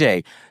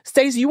TJ.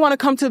 Stacey, you want to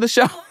come to the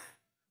show?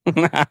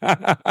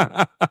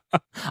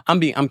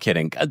 I'm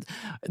kidding.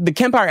 The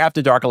Kempire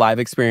After Dark Live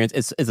experience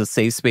is a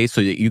safe space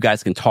so that you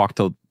guys can talk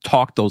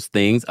those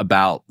things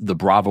about the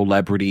Bravo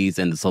celebrities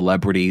and the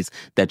celebrities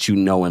that you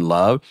know and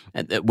love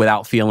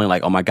without feeling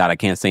like, oh my God, I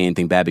can't say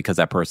anything bad because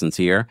that person's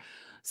here.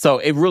 So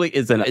it really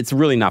isn't, it's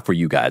really not for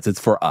you guys. It's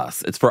for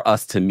us. It's for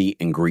us to meet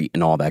and greet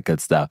and all that good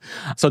stuff.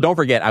 So don't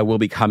forget, I will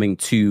be coming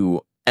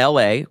to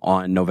LA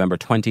on November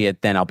 20th.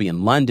 Then I'll be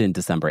in London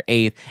December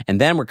 8th. And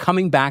then we're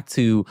coming back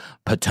to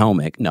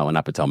Potomac. No,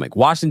 not Potomac.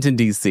 Washington,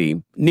 D.C.,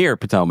 near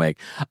Potomac,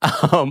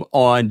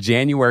 on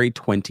January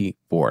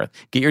 24th.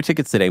 Get your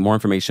tickets today. More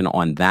information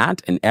on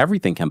that and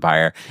everything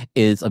Kempire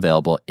is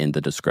available in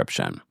the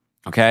description.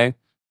 Okay?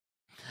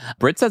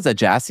 Britt says that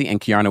Jassy and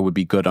Kiana would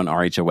be good on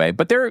RHOA,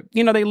 but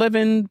they live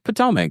in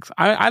Potomac.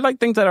 I like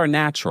things that are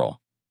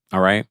natural. All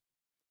right?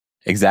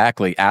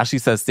 Exactly. Ashley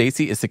says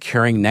Stacey is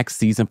securing next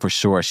season for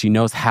sure. She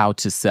knows how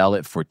to sell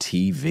it for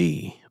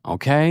TV.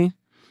 Okay.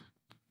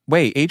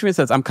 Wait, Adrian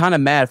says, I'm kind of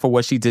mad for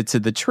what she did to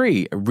the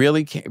tree.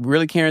 Really,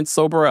 Karen,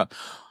 sober up.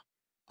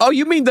 Oh,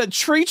 you mean the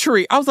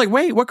tree? I was like,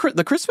 wait, what?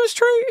 The Christmas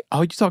tree? Oh,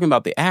 you're talking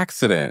about the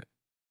accident.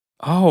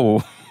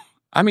 Oh,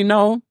 I mean,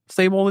 no,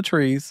 save all the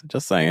trees.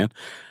 Just saying.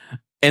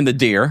 And the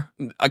deer.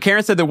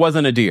 Karen said there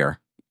wasn't a deer.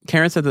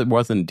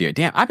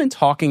 Damn, I've been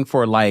talking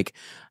for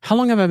how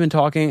long have I been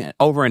talking?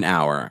 Over an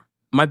hour.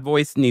 My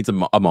voice needs a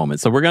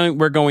moment. So we're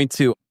going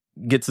to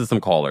get to some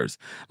callers.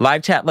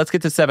 Live chat, let's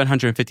get to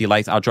 750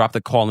 likes. I'll drop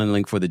the call-in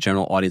link for the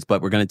general audience,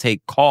 but we're going to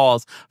take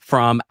calls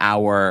from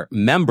our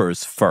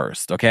members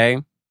first,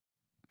 okay?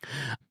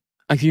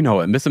 You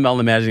know it. Miss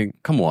Melon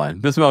Magic, come on.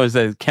 Miss Melon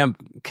says,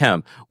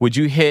 Kemp, would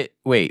you hit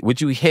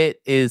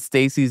is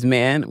Stacey's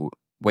man?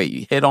 Wait,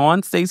 you hit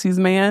on Stacey's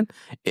man?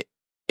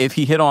 If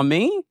he hit on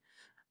me?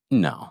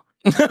 No.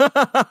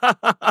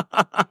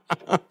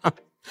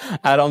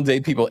 I don't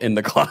date people in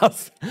the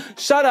class.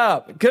 Shut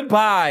up.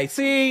 Goodbye.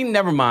 See,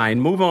 never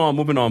mind.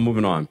 Moving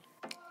on.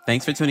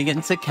 Thanks for tuning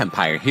in to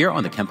Kempire here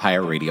on the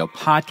Kempire Radio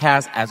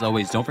Podcast. As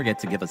always, don't forget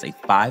to give us a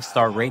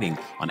 5-star rating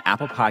on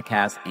Apple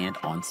Podcasts and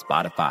on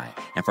Spotify.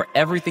 And for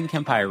everything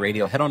Kempire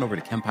Radio, head on over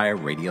to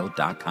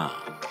KempireRadio.com.